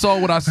just saw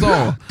what I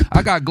saw.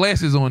 I got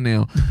glasses on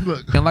now.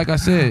 Look. And like I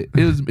said,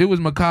 it was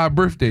Makai's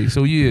birthday.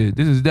 So yeah,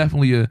 this is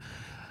definitely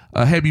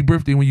a happy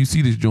birthday when you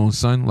see this joint,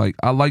 son. Like,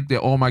 I like that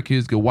all my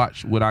kids can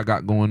watch what I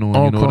got going on.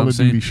 All you know Call what I'm of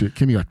saying? Duty shit.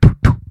 Kenny like.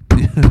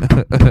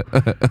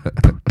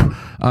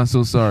 I'm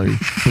so sorry,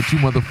 but you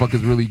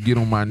motherfuckers really get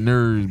on my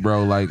nerves,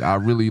 bro. Like, I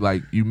really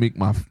like, you make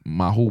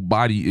my whole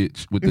body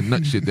itch with the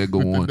nut shit that go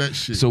on. nut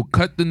shit. So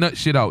cut the nut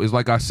shit out. It's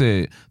like I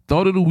said,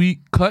 thought of the week,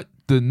 cut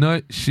the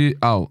nut shit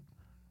out.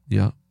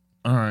 Yeah.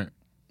 All right.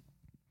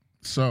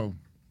 So,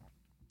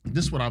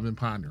 this is what I've been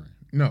pondering.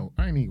 No,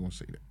 I ain't even gonna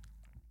say that.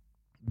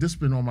 This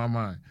been on my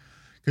mind.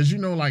 Because, you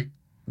know, like,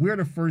 we're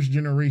the first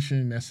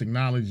generation that's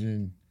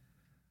acknowledging,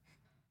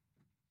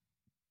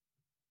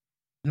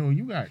 you know,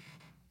 you got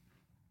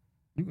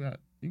your,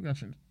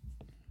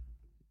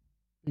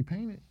 you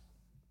painted.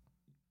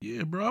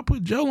 Yeah, bro, I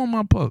put gel on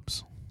my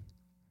pups.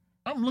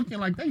 I'm looking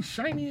like they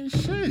shiny as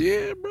shit.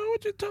 Yeah, bro,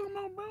 what you talking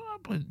about, bro? I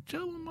put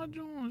gel on my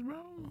joints, bro.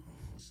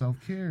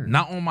 Self-care.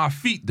 Not on my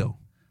feet, though.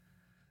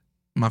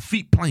 My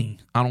feet plain.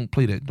 I don't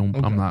play that. Okay,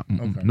 I'm not.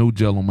 okay. No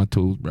gel on my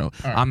toes, bro.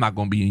 Right. I'm not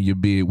gonna be in your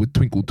bed with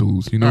twinkle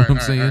toes. You know All what I'm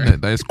right, saying? all right.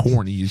 That's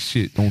corny as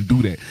shit. Don't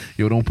do that.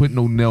 Yo, don't put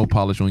no nail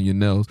polish on your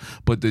nails.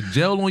 But the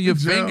gel on your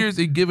Gel. fingers,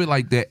 it give it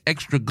like that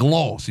extra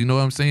gloss. You know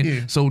what I'm saying? Yeah.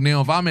 So now,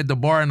 if I'm at the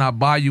bar and I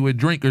buy you a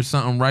drink or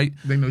something, right?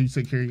 They know you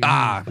take care of your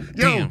Ah, hands.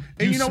 Yo, damn.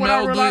 and you know what I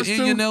smell realized good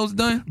too? and your nails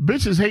done?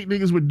 Bitches hate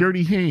niggas with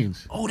dirty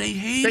hands. Oh, they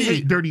hate They it.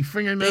 hate dirty They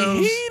fingernails.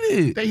 hate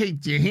it. They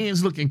hate your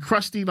hands looking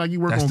crusty like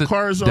you work That's on the-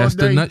 cars all that's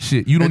day. the nut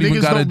shit. You don't And even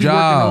niggas got a don't be working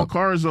job. on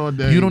cars all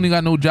day. You don't even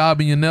got no job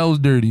and your nails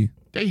dirty.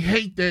 They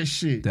hate that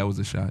shit. That was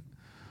a shot.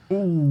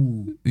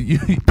 Ooh.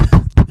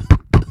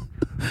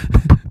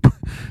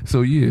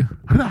 So yeah.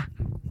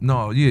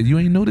 No, yeah, you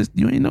ain't know this.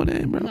 You ain't know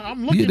that, bro. No,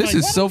 I'm looking Yeah, this like,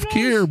 is what self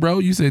care, those? bro.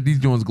 You said these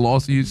joints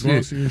glossy as shit.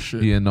 Glossy as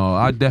shit. Yeah, no,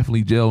 I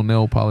definitely gel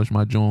nail polish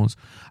my joints.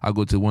 I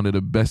go to one of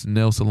the best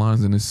nail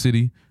salons in the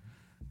city.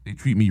 They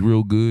treat me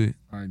real good.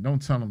 All right,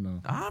 don't tell them though.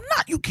 I'm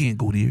not. You can't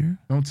go there.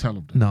 Don't tell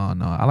them. No,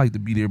 I like to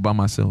be there by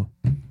myself.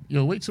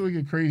 Yo, wait till we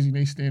get crazy and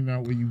they stand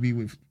out where you be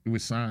with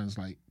signs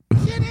like,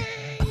 Kitty!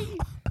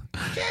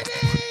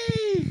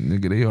 Kitty!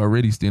 Nigga, they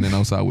already standing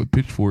outside with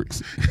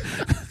pitchforks.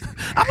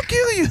 I'ma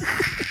kill you.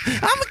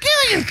 I'ma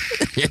kill you.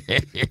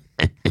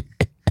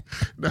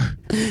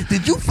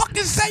 Did you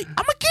fucking say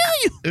I'ma kill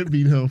you? It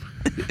beat him.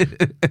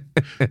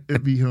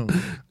 It beat him.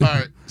 All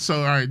right,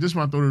 this is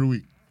my thought of the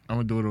week. I'm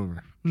gonna do it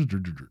over.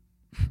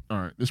 All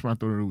right, this is my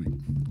thought of the week.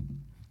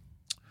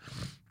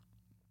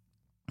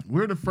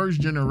 We're the first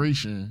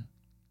generation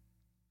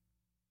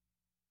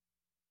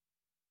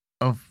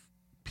of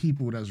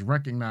people that's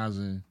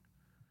recognizing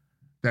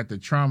that the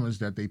traumas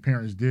that their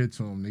parents did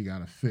to them, they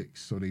gotta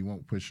fix so they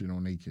won't push it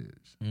on their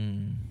kids.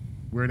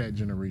 We're that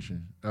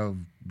generation of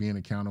being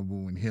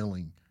accountable and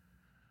healing.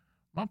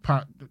 My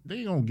pop,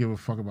 they don't give a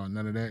fuck about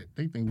none of that.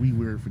 They think we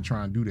weird for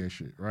trying to do that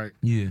shit, right?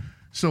 Yeah.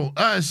 So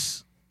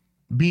us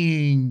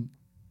being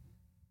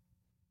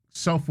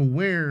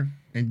self-aware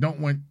and don't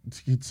want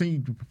to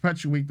continue to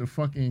perpetuate the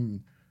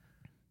fucking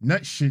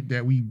nut shit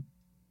that we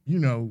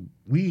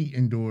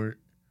endured,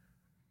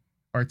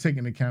 are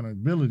taking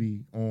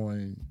accountability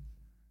on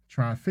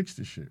trying to fix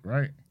the shit,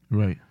 right?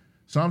 Right.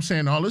 So I'm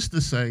saying all this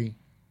to say,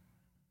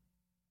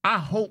 I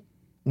hope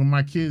when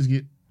my kids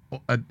get,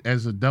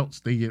 as adults,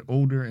 they get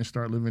older and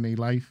start living their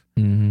life,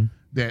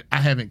 that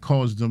I haven't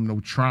caused them no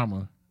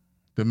trauma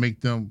to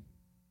make them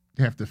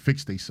have to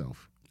fix themselves.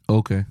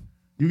 Okay.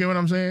 You get what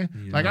I'm saying?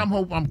 Yeah. Like,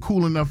 I'm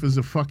cool enough as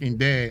a fucking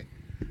dad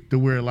to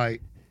where,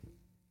 like,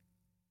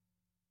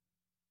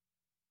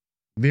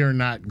 they're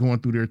not going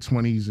through their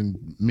 20s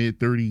and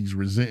mid-30s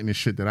resenting the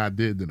shit that I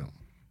did to them.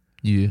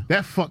 Yeah.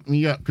 That fucked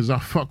me up because I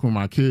fuck with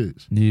my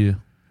kids. Yeah.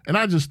 And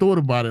I just thought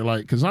about it,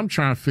 like, because I'm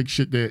trying to fix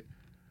shit that,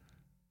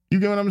 you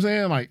get what I'm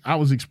saying? Like, I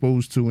was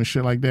exposed to and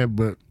shit like that,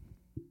 but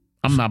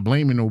I'm not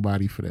blaming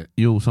nobody for that.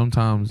 Yo,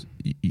 sometimes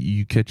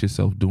you catch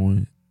yourself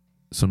doing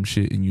some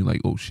shit and you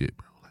like, oh shit,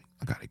 bro.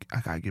 Like,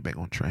 I gotta get back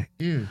on track.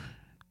 Yeah.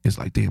 It's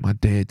like, damn, my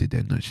dad did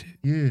that nut shit.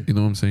 Yeah. You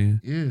know what I'm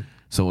saying? Yeah.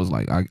 So it's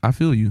like, I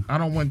feel you. I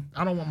don't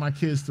want my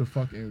kids to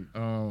fucking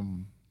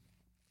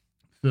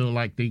feel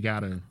like they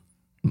gotta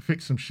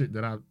fix some shit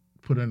that I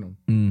put in them.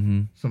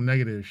 Mm-hmm. Some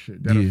negative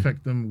shit that Yeah.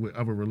 affect them with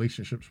other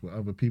relationships with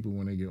other people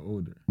when they get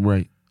older.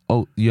 Right.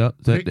 Oh, yeah.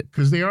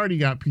 Because they already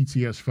got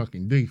PTS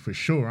fucking D for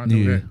sure. I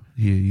know that.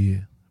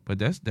 Yeah. But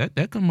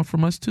that coming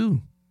from us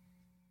too.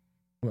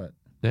 What?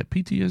 That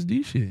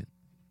PTSD shit.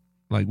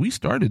 Like, we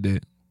started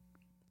that.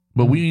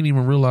 But we didn't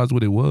even realize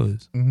what it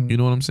was. Mhm. You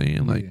know what I'm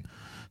saying? Like, Yeah.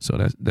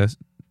 so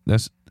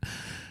that's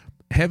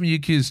having your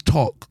kids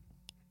talk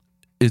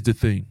is the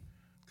thing.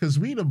 Because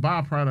we the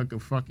byproduct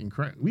of fucking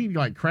crack. We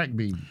like crack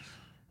babies.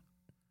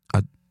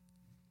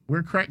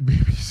 We're crack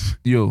babies.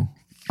 Yo,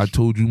 I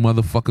told you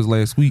motherfuckers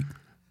last week,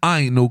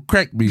 I ain't no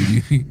crack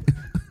baby.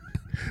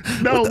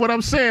 No, what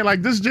I'm saying,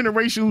 like this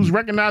generation who's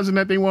recognizing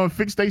that they want to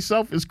fix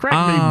themselves is crack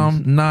babies.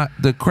 I'm not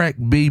the crack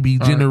baby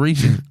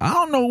generation. I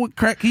don't know what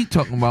crack he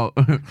talking about.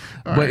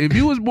 But if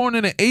you was born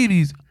in the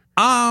 80s,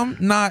 I'm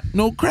not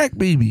no crack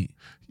baby.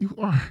 You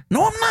are.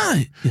 No, I'm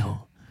not.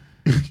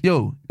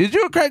 Yo, is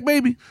you a crack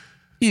baby?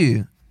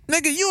 Yeah.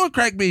 Nigga, you a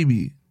crack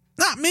baby.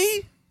 Not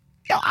me.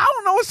 Yo, I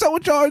don't know what's up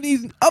with y'all and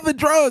these other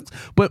drugs,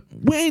 but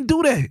we ain't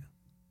do that.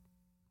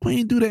 We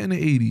ain't do that in the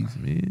 80s,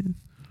 man.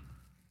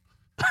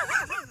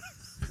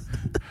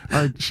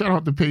 All right, shout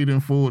out to Paid in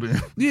Full then.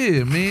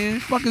 Yeah, man.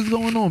 Fuck is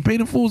going on?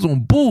 Paid in Full's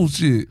on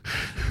bullshit.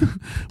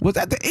 Was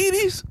that the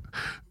 80s?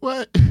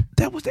 What?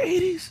 That was the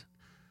 80s?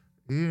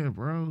 Yeah,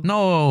 bro.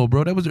 No,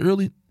 bro. That was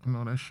early.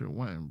 No, that shit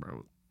went,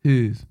 bro.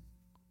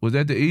 Was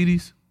that the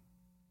 80s?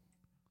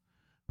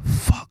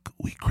 Fuck,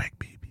 we crack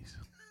babies.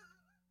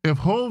 If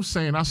Hove's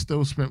saying I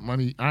still spent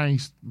money, I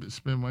ain't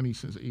spent money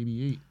since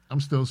 88. I'm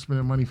still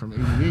spending money from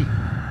 88.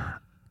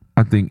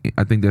 I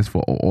think that's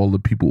for all the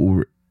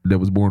people that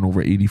was born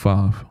over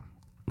 85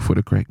 for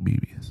the crack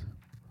babies.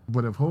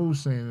 But if Hove's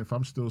saying if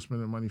I'm still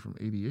spending money from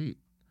 88,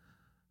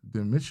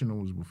 then Mitchell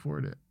was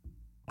before that.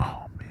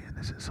 Oh man,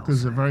 this is so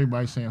Because sad. if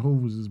everybody's saying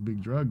Hove was this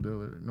big drug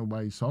dealer,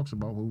 nobody talks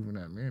about Hove in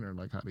that manner,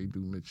 like how they do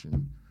Mitch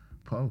and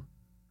Poe.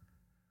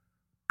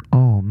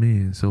 Oh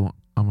man, so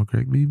I'm a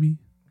crack baby?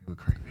 You're a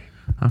crack baby.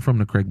 I'm from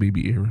the crack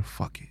baby era.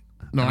 Fuck it.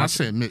 No, I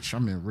said Mitch. I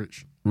meant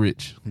Rich.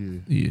 Rich. Yeah.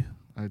 Yeah.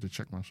 I had to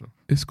check myself.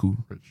 It's cool.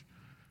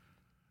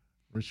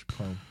 Rich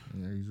Poe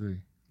and AZ.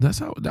 That's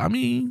how, I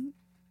mean,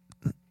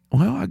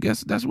 well, I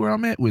guess that's where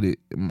I'm at with it.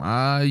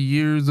 My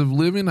years of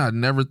living, I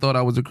never thought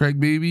I was a crack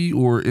baby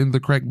or in the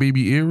crack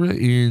baby era,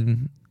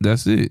 and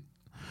that's it.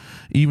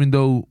 Even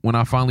though when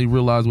I finally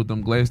realized what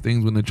them glass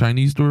things when the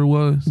Chinese store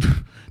was,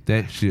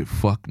 that shit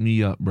fucked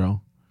me up,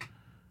 bro.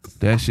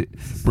 That shit,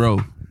 bro.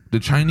 The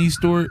Chinese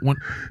store, when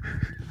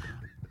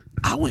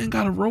I went and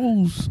got a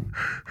rose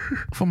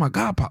for my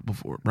god pop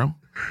before, bro.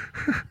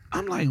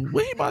 I'm like,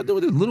 what you about to do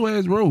with this little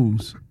ass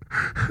rose?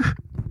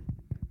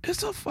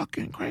 It's a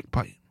fucking crack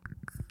pipe.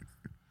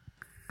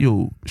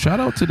 Yo, shout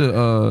out to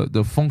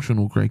the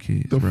functional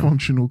crackheads, The bro.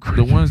 functional crack.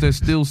 The ones that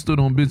still stood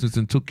on business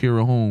and took care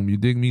of home. You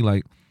dig me?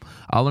 Like,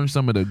 I learned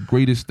some of the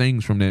greatest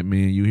things from that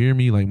man. You hear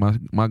me? Like,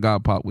 my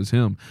god pop was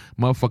him.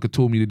 Motherfucker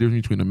told me the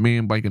difference between a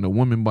man bike and a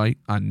woman bike.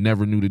 I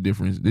never knew the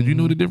difference. Did you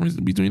know the difference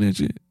between that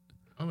shit?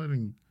 Other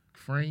than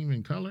frame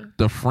and color.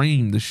 The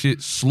frame, the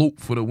shit slope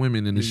for the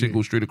women and the shit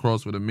goes straight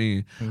across for the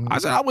men. I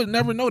said I would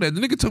never know that.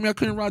 The nigga told me I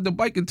couldn't ride the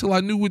bike until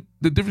I knew what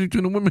the difference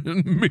between the women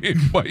and the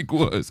man bike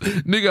was.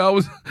 Nigga,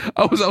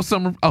 I was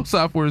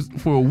outside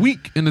for a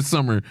week in the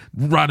summer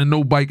riding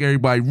no bike,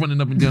 everybody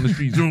running up and down the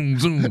street, zoom,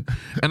 zoom.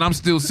 And I'm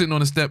still sitting on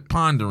the step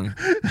pondering.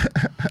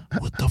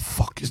 What the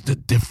fuck is the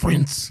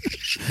difference?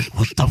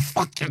 What the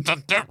fuck is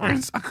the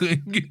difference? I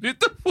couldn't get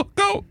it the fuck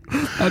out.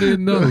 I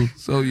didn't know.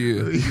 So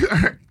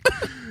yeah.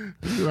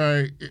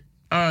 Like,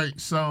 all right,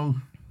 so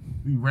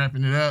we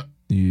wrapping it up.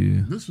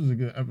 Yeah. This was a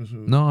good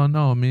episode.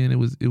 No, man. It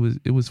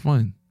was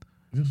fun.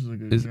 This was a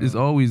good. It's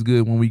always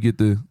good when we get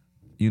to,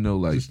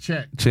 like just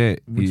chat yeah.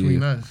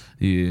 between us.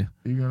 Yeah.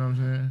 You know what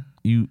I'm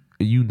saying?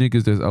 You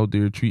niggas that's out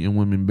there treating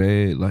women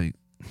bad, like,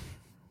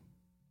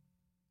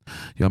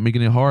 y'all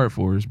making it hard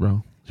for us,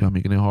 bro. Y'all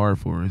making it hard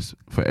for us.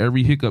 For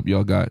every hiccup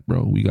y'all got,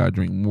 bro, we gotta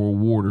drink more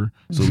water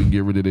so we can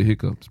get rid of the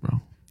hiccups, bro.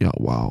 Y'all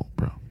wow,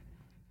 bro.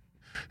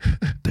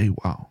 They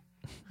wow.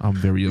 I'm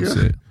very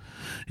upset.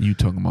 You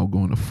talking about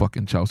going to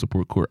fucking child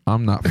support court.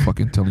 I'm not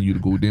fucking telling you to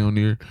go down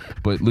there.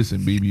 But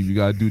listen, baby, if you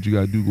gotta do what you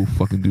gotta do, go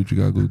fucking do what you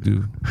gotta go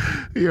do.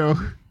 Yo,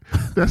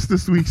 that's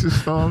this week's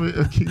installment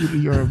of King of the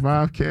Yard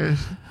Vibecast.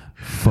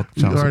 Fuck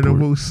We child are support. the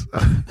most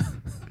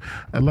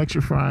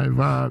electrifying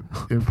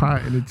vibe in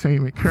pie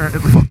entertainment currently.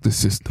 Fuck the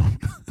system.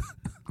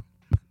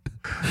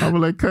 I'm gonna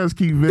let Cuz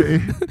keep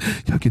venting.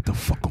 Y'all get the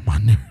fuck on my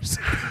nerves.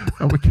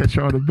 I'm gonna catch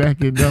y'all on the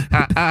back end up.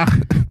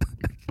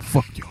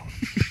 Fuck y'all.